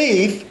a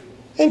thief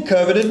and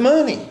coveted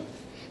money.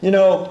 You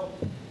know,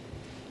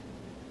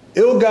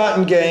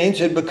 ill-gotten gains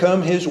had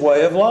become his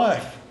way of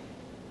life.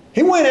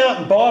 He went out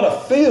and bought a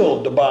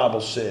field, the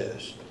Bible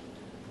says,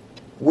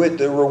 with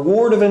the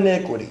reward of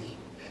iniquity.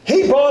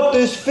 He bought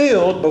this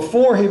field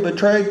before he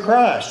betrayed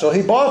Christ. So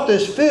he bought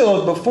this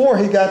field before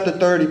he got the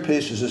 30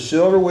 pieces of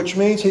silver, which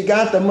means he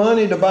got the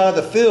money to buy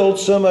the field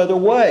some other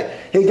way.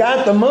 He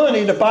got the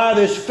money to buy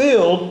this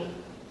field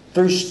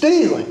through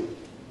stealing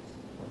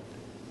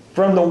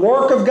from the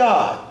work of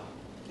God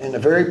and the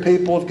very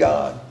people of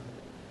God.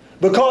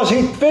 Because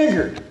he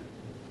figured,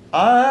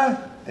 I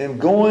am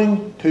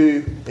going to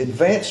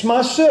advance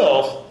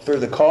myself through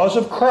the cause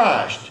of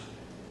Christ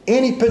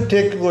any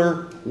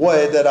particular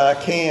way that I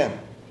can.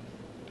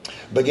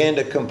 Began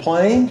to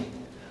complain,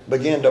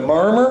 began to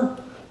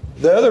murmur.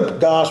 The other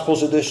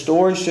Gospels of this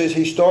story says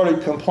he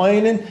started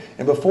complaining,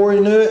 and before he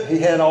knew it, he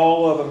had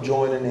all of them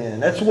joining in.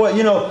 That's what,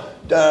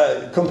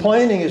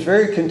 complaining is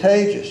very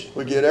contagious.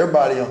 We get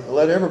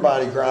let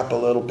everybody gripe a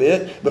little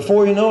bit.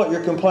 Before you know it,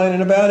 you're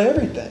complaining about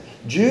everything.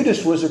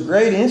 Judas was a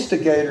great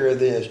instigator of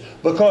this,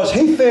 because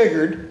he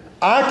figured,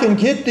 I can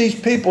get these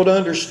people to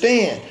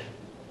understand.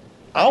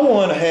 I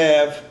want to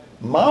have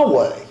my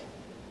way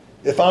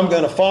if I'm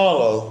going to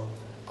follow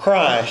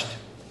Christ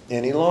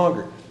any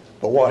longer.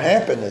 But what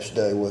happened this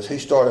day was he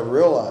started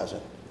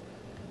realizing,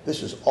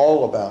 this is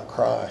all about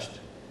Christ,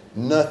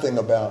 nothing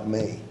about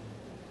me.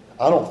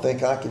 I don't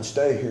think I can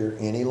stay here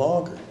any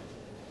longer.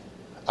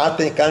 I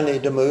think I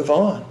need to move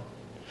on.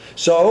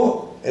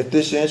 So, at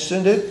this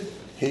instant,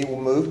 he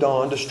moved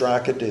on to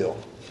strike a deal.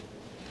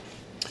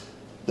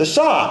 The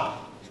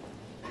sop,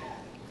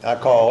 I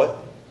call it,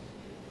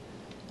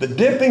 the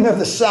dipping of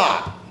the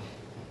sop.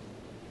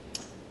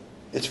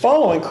 It's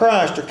following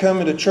Christ or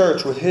coming to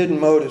church with hidden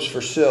motives for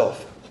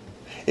self.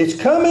 It's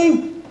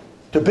coming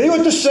to be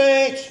with the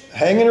saints,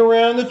 hanging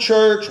around the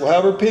church,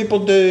 however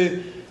people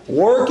do,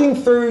 working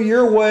through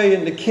your way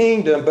in the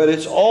kingdom, but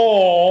it's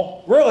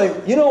all, really,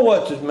 you know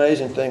what the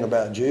amazing thing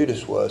about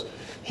Judas was?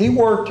 He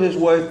worked his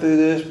way through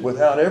this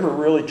without ever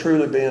really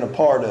truly being a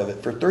part of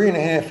it for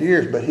 3.5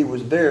 years, but he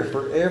was there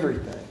for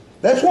everything.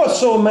 That's what's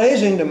so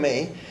amazing to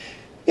me.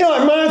 You know,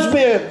 it reminds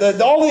me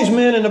of all these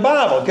men in the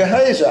Bible.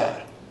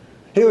 Gehazi,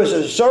 he was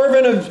a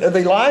servant of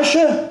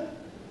Elisha.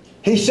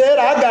 He said,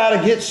 I got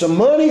to get some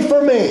money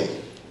for me.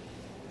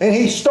 And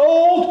he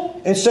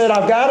stole and said,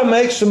 I've got to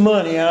make some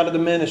money out of the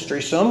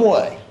ministry some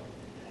way.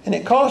 And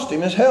it cost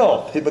him his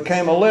health. He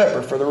became a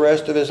leper for the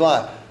rest of his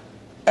life.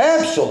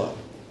 Absalom,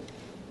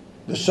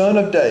 the son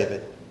of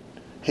David,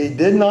 he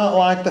did not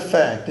like the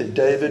fact that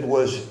David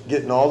was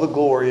getting all the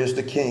glory as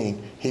the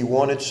king. He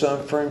wanted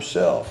some for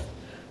himself.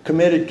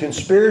 Committed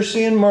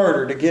conspiracy and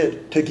murder to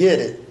get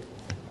it.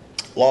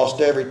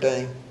 Lost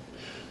everything.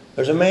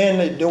 There's a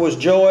man that was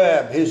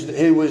Joab.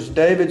 He was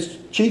David's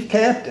chief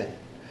captain.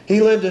 He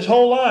lived his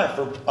whole life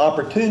for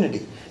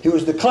opportunity. He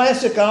was the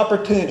classic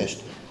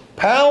opportunist.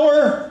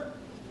 Power,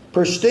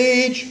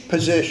 prestige,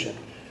 position.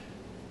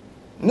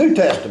 New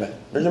Testament.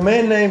 There's a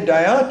man named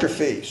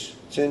Diotrephes.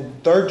 It's in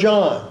 3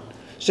 John.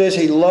 It says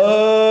he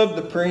loved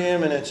the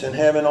preeminence and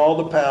having all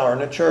the power in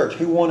the church.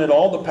 He wanted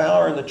all the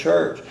power in the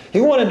church.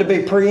 He wanted to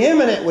be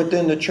preeminent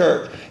within the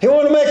church. He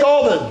wanted to make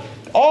all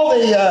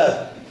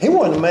the He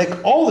wanted to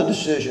make all the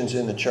decisions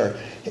in the church.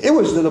 It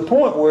was to the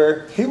point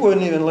where he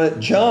wouldn't even let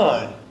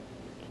John,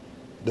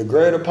 the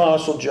great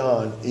apostle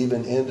John,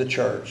 even in the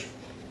church.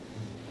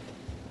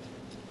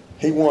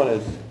 He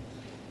wanted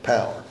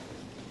power.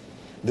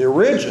 The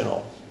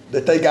original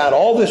that they got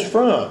all this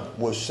from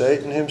was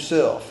Satan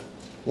himself.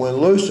 When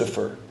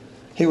Lucifer,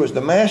 he was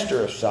the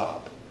master of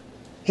Sop.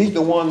 He's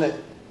the one that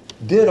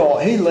did all,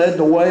 he led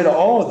the way to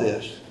all of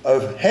this,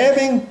 of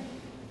having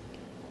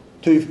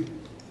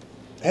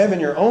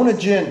your own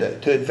agenda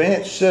to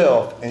advance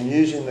self and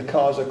using the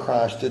cause of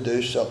Christ to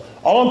do so.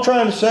 All I'm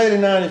trying to say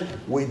tonight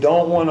is we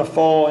don't want to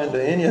fall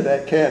into any of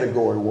that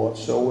category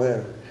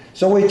whatsoever.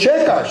 So we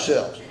check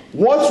ourselves.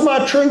 What's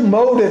my true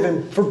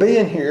motive for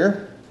being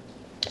here?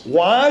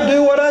 Why I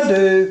do what I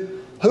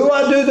do? Who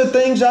I do the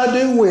things I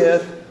do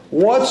with?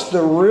 What's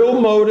the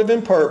real motive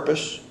and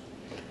purpose?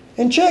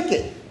 And check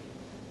it.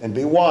 And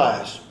be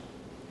wise.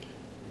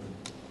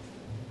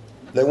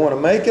 They want to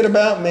make it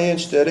about me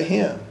instead of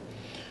Him.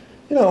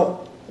 You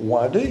know,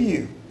 why do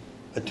you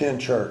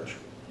attend church?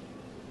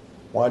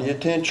 Why do you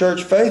attend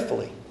church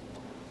faithfully?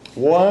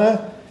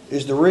 What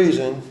is the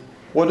reason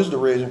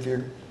for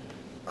your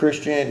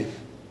Christianity?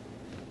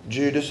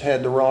 Judas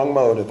had the wrong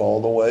motive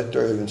all the way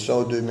through, and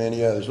so do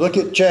many others. Look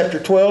at chapter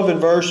 12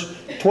 and verse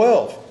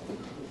 12.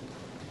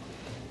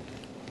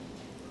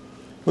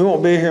 We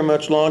won't be here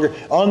much longer.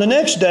 On the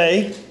next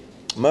day,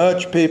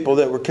 much people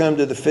that were come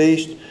to the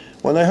feast,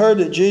 when they heard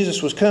that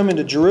Jesus was coming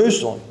to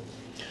Jerusalem,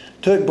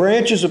 took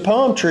branches of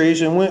palm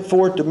trees and went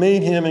forth to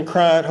meet him and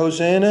cried,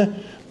 Hosanna,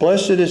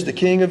 blessed is the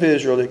King of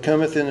Israel that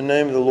cometh in the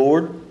name of the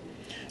Lord.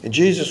 And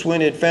Jesus, when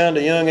he had found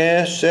a young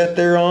ass, sat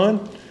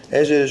thereon,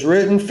 as it is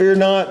written, Fear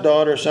not,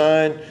 daughter of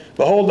Zion.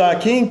 Behold, thy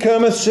king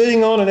cometh,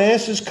 sitting on an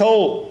ass's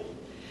colt.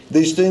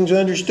 These things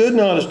understood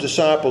not his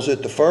disciples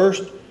at the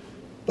first.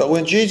 But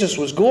when Jesus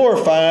was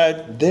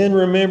glorified, then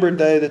remembered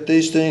they that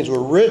these things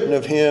were written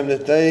of him,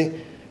 that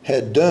they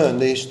had done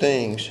these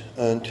things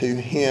unto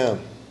him.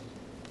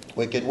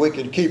 We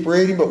could keep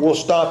reading, but we'll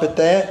stop at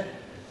that.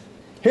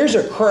 Here's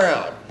a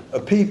crowd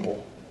of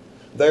people.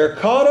 They're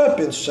caught up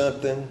in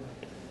something.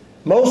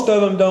 Most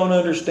of them don't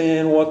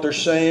understand what they're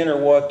saying or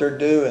what they're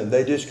doing.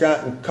 They just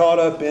gotten caught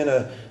up in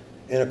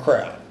a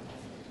crowd.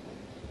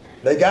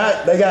 They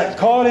got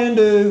caught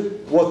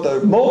into what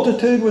the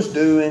multitude was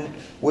doing,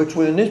 which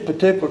in this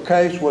particular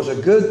case was a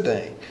good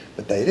thing.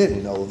 But they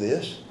didn't know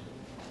this.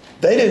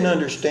 They didn't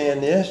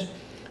understand this.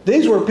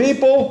 These were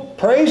people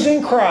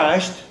praising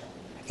Christ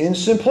in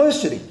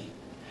simplicity.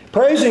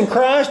 Praising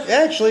Christ,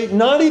 actually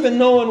not even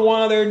knowing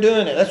why they're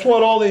doing it. That's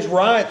what all these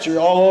riots are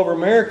all over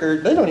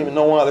America. They don't even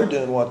know why they're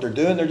doing what they're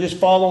doing. They're just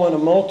following a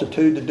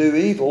multitude to do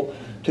evil,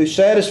 to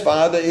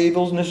satisfy the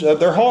evilness of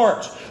their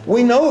hearts.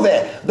 We know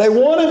that. They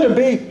wanted to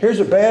be, here's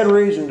a bad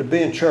reason to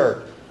be in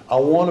church. I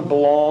want to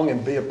belong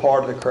and be a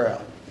part of the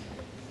crowd.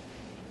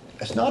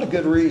 That's not a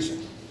good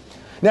reason.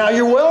 Now,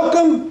 you're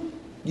welcome.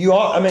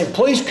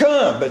 Please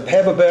come, but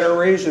have a better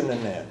reason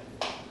than that.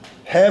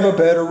 Have a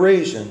better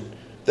reason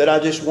that I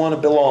just want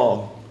to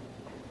belong.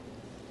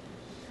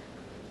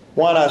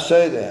 Why do I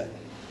say that?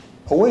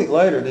 A week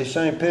later, these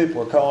same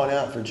people are calling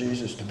out for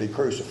Jesus to be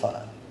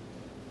crucified.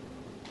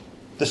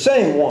 The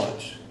same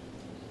ones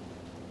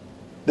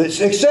that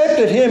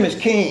accepted him as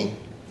king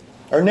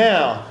are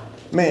now,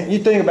 man, you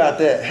think about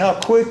that, how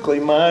quickly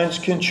minds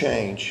can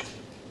change.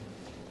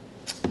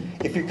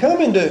 If you're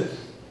coming to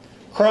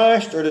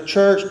Christ or to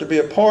church to be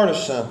a part of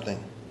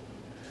something,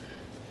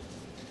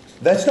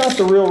 that's not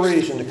the real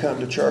reason to come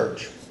to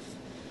church.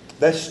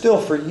 That's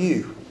still for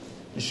you.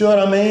 You see what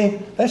I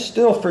mean? That's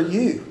still for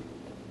you.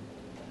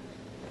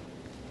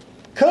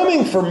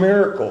 Coming for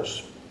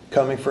miracles,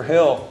 coming for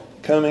health,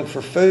 coming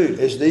for food,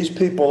 as these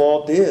people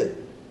all did,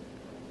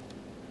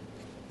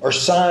 or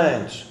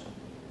signs,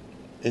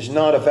 is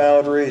not a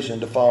valid reason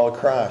to follow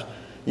Christ.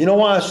 You know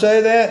why I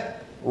say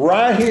that?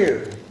 Right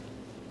here,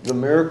 the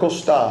miracle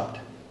stopped.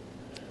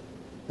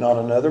 Not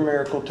another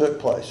miracle took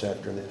place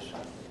after this.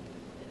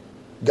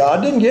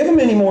 God didn't give them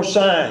any more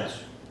signs.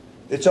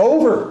 It's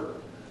over.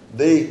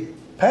 The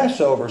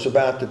Passover is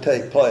about to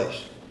take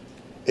place.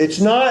 It's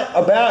not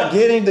about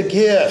getting the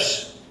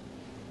gifts.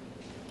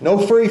 No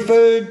free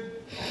food,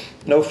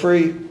 no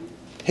free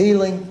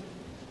healing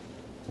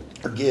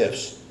or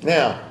gifts.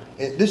 Now,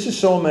 this is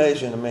so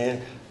amazing to me.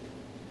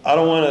 I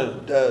don't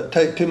want to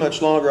take too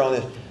much longer on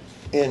this.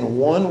 In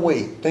 1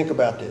 week, think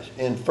about this.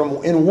 In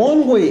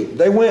 1 week,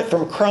 they went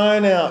from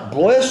crying out,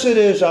 Blessed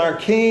is our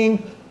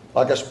King,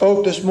 like I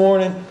spoke this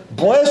morning,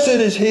 Blessed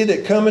is he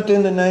that cometh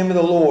in the name of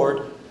the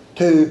Lord,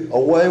 to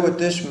away with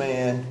this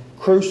man,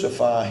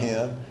 crucify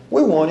him.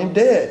 We want him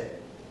dead.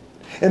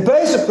 And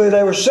basically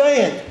they were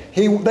saying,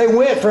 they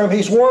went from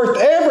he's worth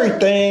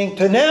everything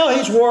to now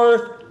he's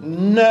worth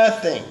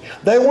nothing.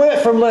 They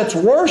went from let's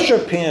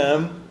worship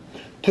him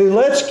to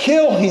let's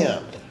kill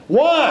him.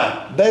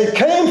 Why? They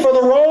came for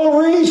the wrong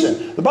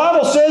reason. The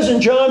Bible says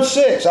in John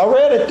 6, I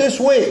read it this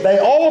week, they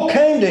all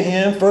came to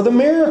him for the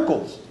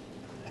miracles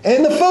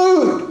and the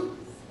food.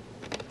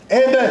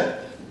 And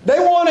they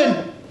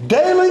wanted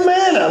Daily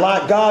manna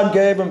like God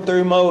gave them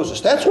through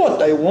Moses. That's what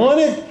they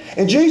wanted.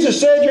 And Jesus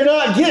said, you're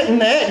not getting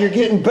that. You're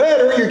getting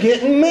better. You're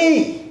getting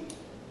me.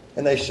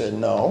 And they said,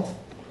 no,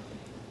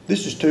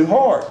 this is too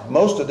hard.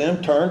 Most of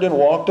them turned and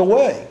walked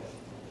away.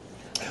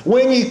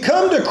 When you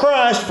come to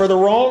Christ for the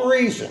wrong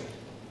reason,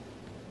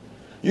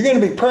 you're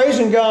going to be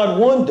praising God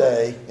one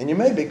day and you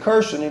may be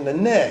cursing Him the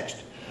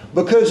next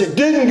because it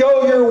didn't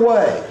go your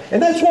way.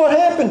 And that's what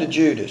happened to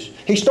Judas.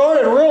 He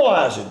started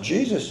realizing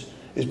Jesus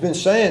has been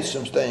saying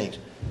some things.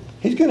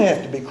 He's going to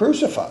have to be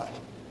crucified.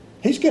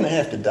 He's going to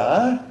have to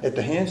die at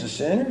the hands of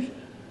sinners.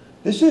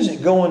 This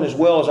isn't going as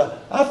well as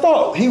I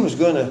thought he was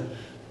going to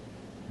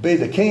be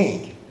the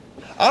king.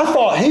 I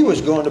thought he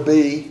was going to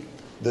be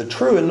the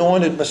true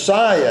anointed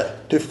Messiah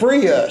to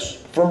free us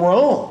from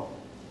Rome.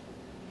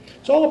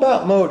 It's all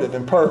about motive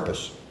and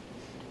purpose.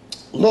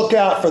 Look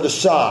out for the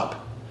sop.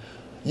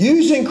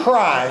 Using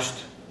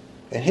Christ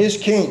and His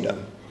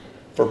kingdom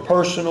for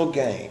personal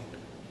gain,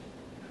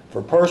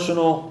 for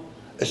personal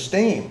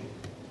esteem,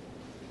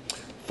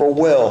 for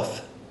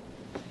wealth.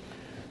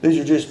 These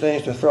are just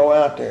things to throw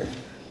out there.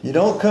 You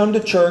don't come to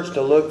church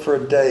to look for a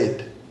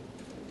date.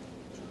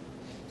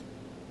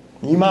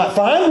 You might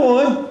find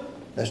one.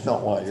 That's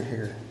not why you're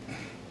here.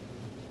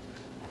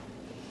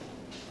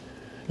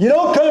 You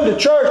don't come to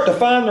church to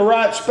find the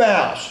right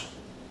spouse.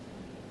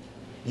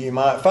 You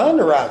might find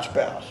the right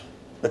spouse.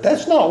 But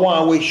that's not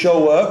why we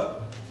show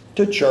up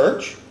to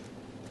church.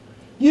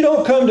 You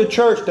don't come to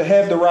church to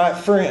have the right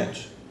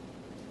friends.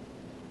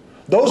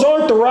 Those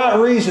aren't the right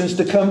reasons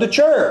to come to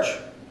church.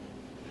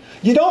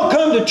 You don't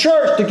come to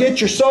church to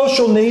get your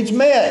social needs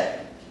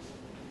met.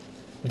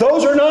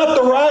 Those are not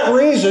the right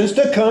reasons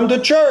to come to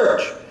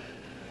church.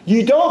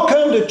 You don't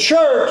come to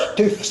church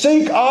to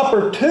seek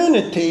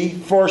opportunity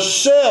for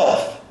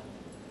self,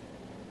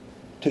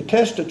 to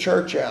test a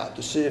church out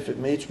to see if it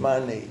meets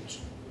my needs.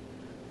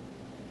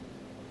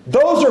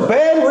 Those are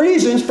bad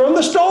reasons from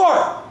the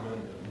start.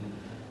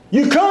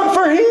 You come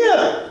for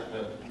Him.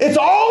 It's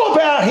all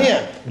about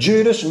Him.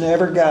 Judas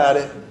never got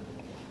it.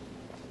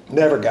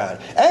 Never got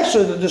it.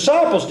 Actually, the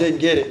disciples didn't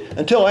get it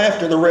until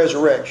after the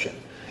resurrection.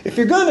 If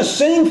you're going to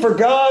sing for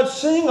God,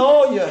 sing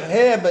all you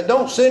have, but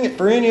don't sing it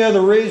for any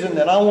other reason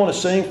than I want to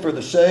sing for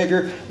the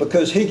Savior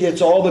because He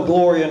gets all the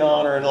glory and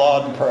honor and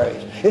laud and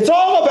praise. It's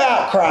all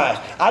about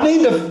Christ. I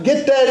need to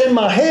get that in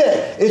my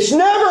head. It's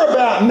never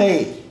about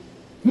me.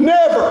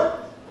 Never.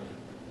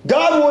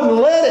 God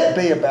wouldn't let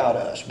it be about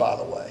us, by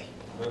the way.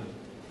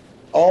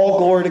 All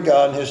glory to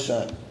God and His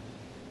Son.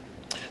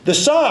 The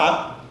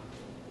sop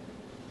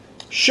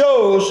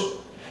shows,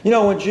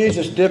 when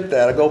Jesus dipped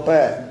that, I go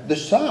back. The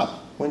sop,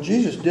 when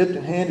Jesus dipped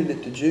and handed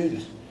it to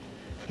Judas,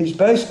 He's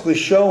basically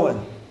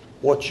showing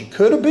what you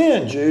could have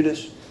been,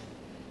 Judas,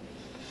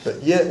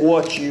 but yet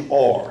what you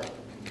are.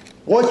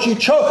 What you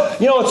chose.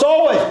 It's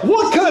always,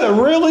 what could have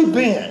really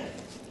been?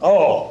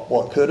 Oh,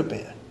 what could have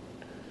been.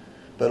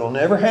 But it'll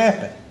never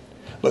happen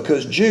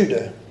because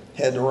Judah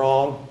had the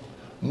wrong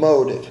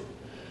motive.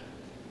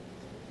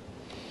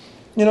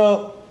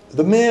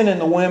 The men and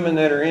the women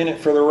that are in it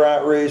for the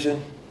right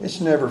reason,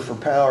 it's never for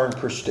power and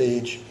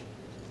prestige.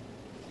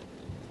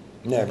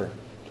 Never.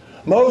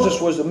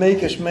 Moses was the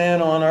meekest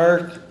man on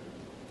earth,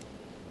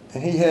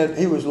 and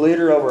he was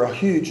leader over a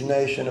huge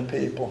nation of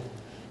people.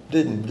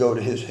 Didn't go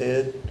to his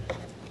head.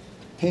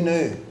 He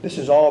knew this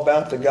is all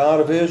about the God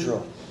of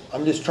Israel.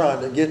 I'm just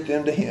trying to get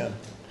them to Him.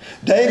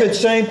 David,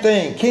 same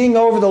thing. King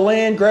over the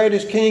land,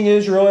 greatest king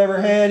Israel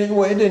ever had. It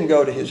didn't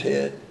go to his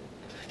head.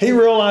 He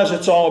realized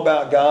it's all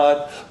about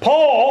God.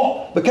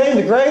 Paul became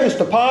the greatest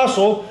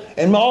apostle,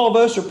 and all of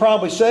us are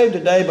probably saved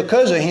today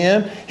because of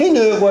him. He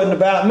knew it wasn't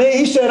about me.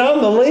 He said,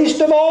 I'm the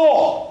least of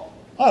all.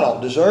 I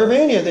don't deserve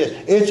any of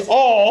this. It's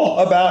all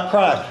about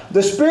Christ.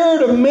 The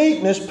spirit of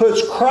meekness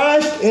puts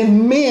Christ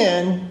in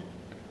men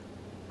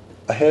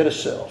ahead of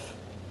self.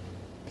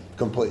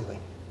 Completely.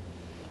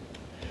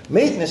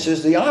 Meekness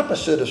is the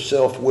opposite of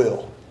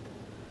self-will.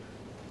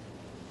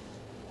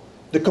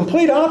 The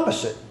complete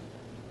opposite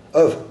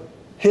of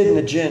hidden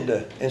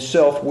agenda and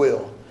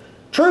self-will.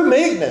 True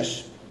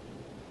meekness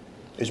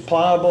is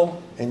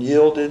pliable and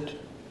yielded,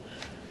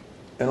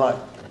 and like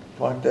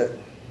that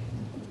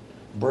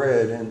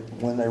bread,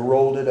 and when they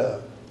rolled it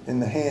up in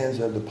the hands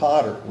of the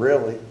potter,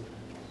 really.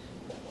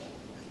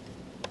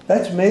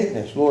 That's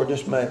meekness. Lord,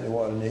 just make me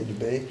what I need to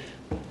be.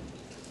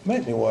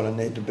 Make me what I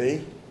need to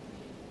be.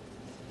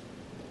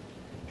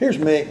 Here's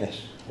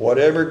meekness.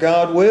 Whatever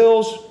God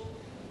wills,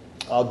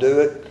 I'll do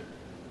it.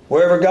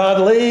 Wherever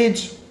God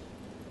leads,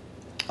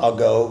 I'll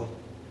go.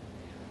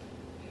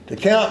 To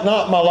count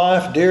not my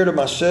life dear to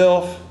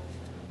myself,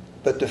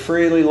 but to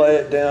freely lay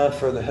it down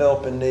for the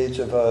help and needs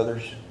of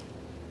others.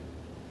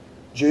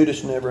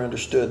 Judas never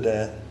understood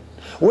that.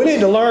 We need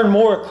to learn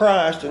more of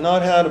Christ and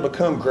not how to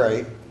become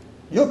great.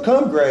 You'll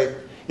become great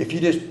if you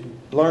just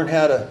learn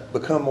how to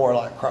become more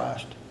like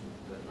Christ.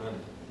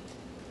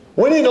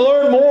 We need to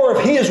learn more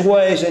of His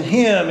ways and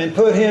Him and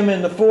put Him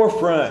in the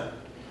forefront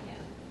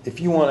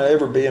if you want to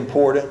ever be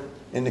important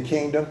in the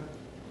kingdom.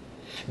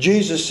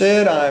 Jesus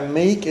said, I am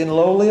meek and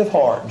lowly of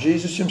heart.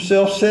 Jesus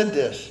Himself said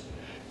this.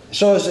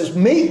 So as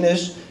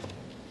meekness,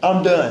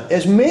 I'm done.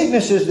 As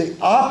meekness is the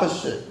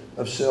opposite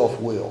of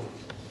self-will.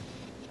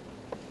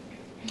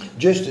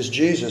 Just as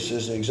Jesus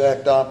is the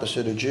exact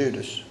opposite of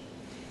Judas.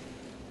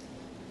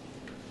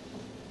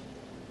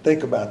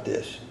 Think about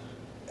this.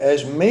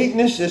 As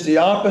meekness is the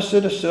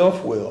opposite of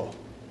self-will,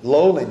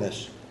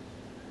 lowliness.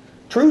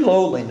 True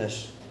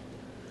lowliness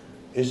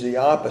is the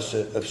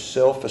opposite of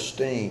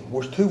self-esteem.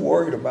 We're too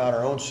worried about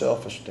our own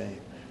self-esteem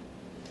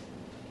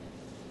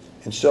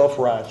and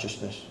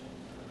self-righteousness.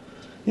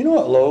 You know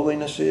what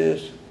lowliness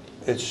is?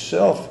 It's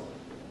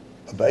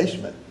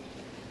self-abasement.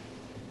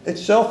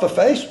 It's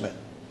self-effacement,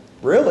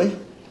 really,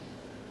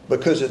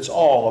 because it's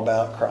all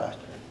about Christ.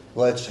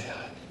 Let's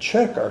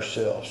check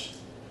ourselves.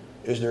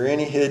 Is there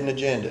any hidden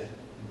agenda?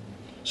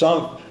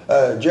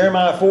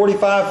 Jeremiah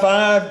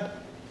 45:5,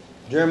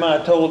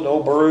 Jeremiah told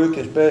old Baruch,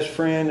 his best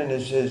friend and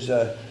his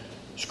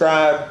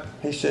scribe,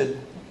 he said,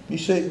 you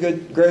seek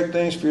great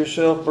things for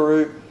yourself,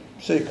 Baruch,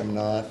 seek them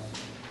not.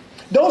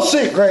 Don't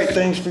seek great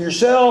things for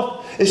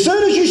yourself. As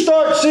soon as you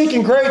start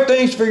seeking great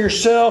things for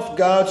yourself,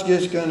 God's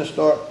just going to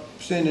start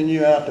sending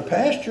you out to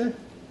pasture.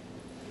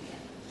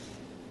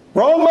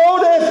 Wrong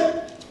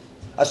motive.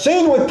 I've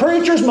seen with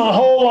preachers my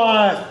whole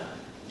life.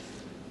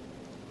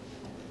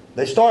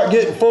 They start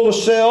getting full of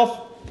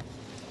self.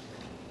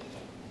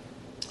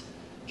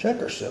 Check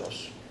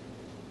ourselves.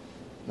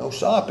 No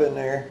sop in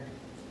there.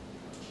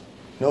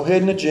 No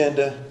hidden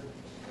agenda.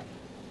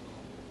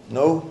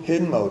 No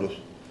hidden motives.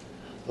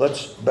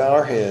 Let's bow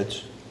our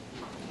heads.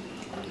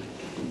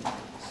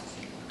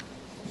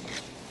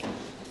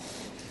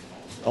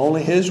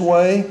 Only His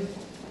way.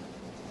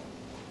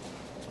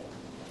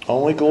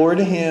 Only glory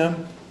to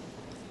Him.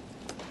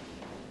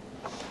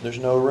 There's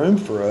no room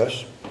for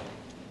us.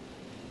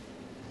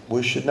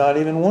 We should not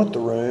even want the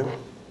room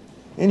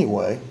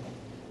anyway.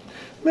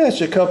 Let me ask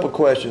you a couple of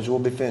questions. We'll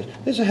be finished.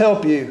 This will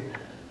help you.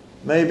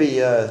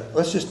 Maybe,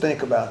 let's just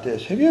think about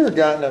this. Have you ever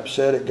gotten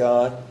upset at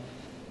God?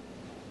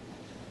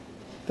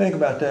 Think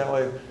about that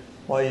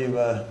while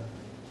you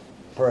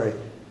pray.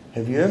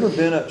 Have you ever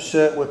been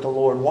upset with the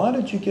Lord? Why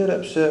did you get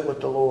upset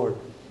with the Lord?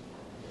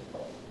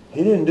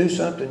 He didn't do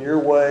something your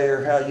way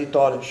or how you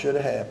thought it should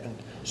have happened.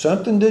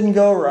 Something didn't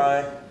go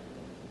right.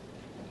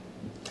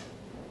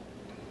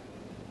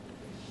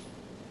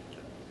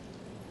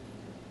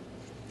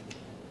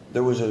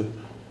 There was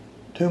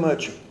too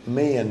much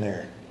me in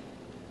there.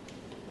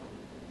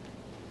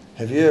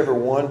 Have you ever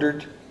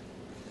wondered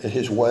at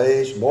His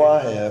ways? Boy,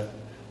 I have.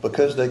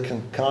 Because they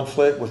can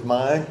conflict with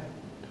mine.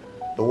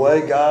 The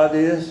way God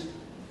is.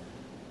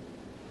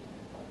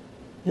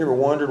 You ever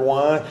wondered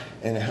why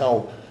and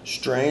how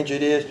strange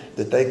it is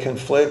that they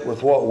conflict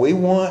with what we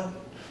want?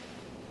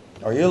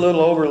 Are you a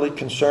little overly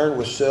concerned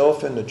with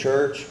self in the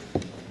church?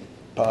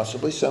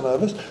 Possibly, some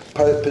of us.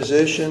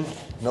 Position,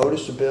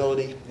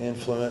 noticeability,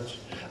 influence.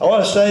 I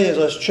want to say is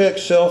let's check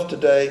self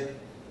today.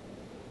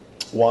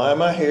 Why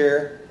am I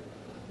here?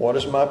 What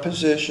is my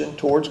position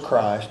towards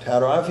Christ? How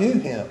do I view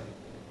Him?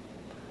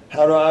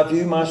 How do I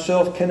view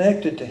myself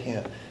connected to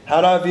Him?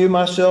 How do I view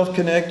myself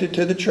connected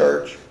to the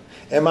church?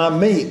 Am I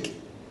meek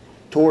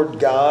toward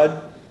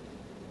God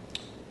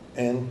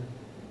and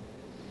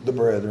the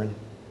brethren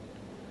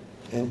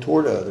and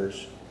toward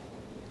others?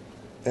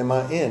 Am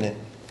I in it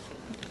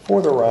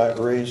for the right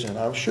reason?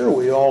 I'm sure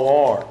we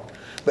all are.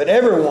 But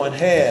everyone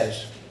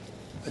has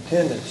a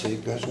tendency,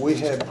 because we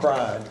have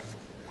pride,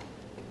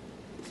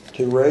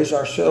 to raise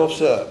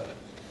ourselves up.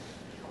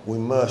 We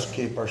must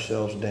keep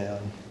ourselves down.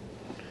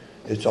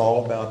 It's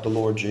all about the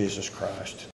Lord Jesus Christ.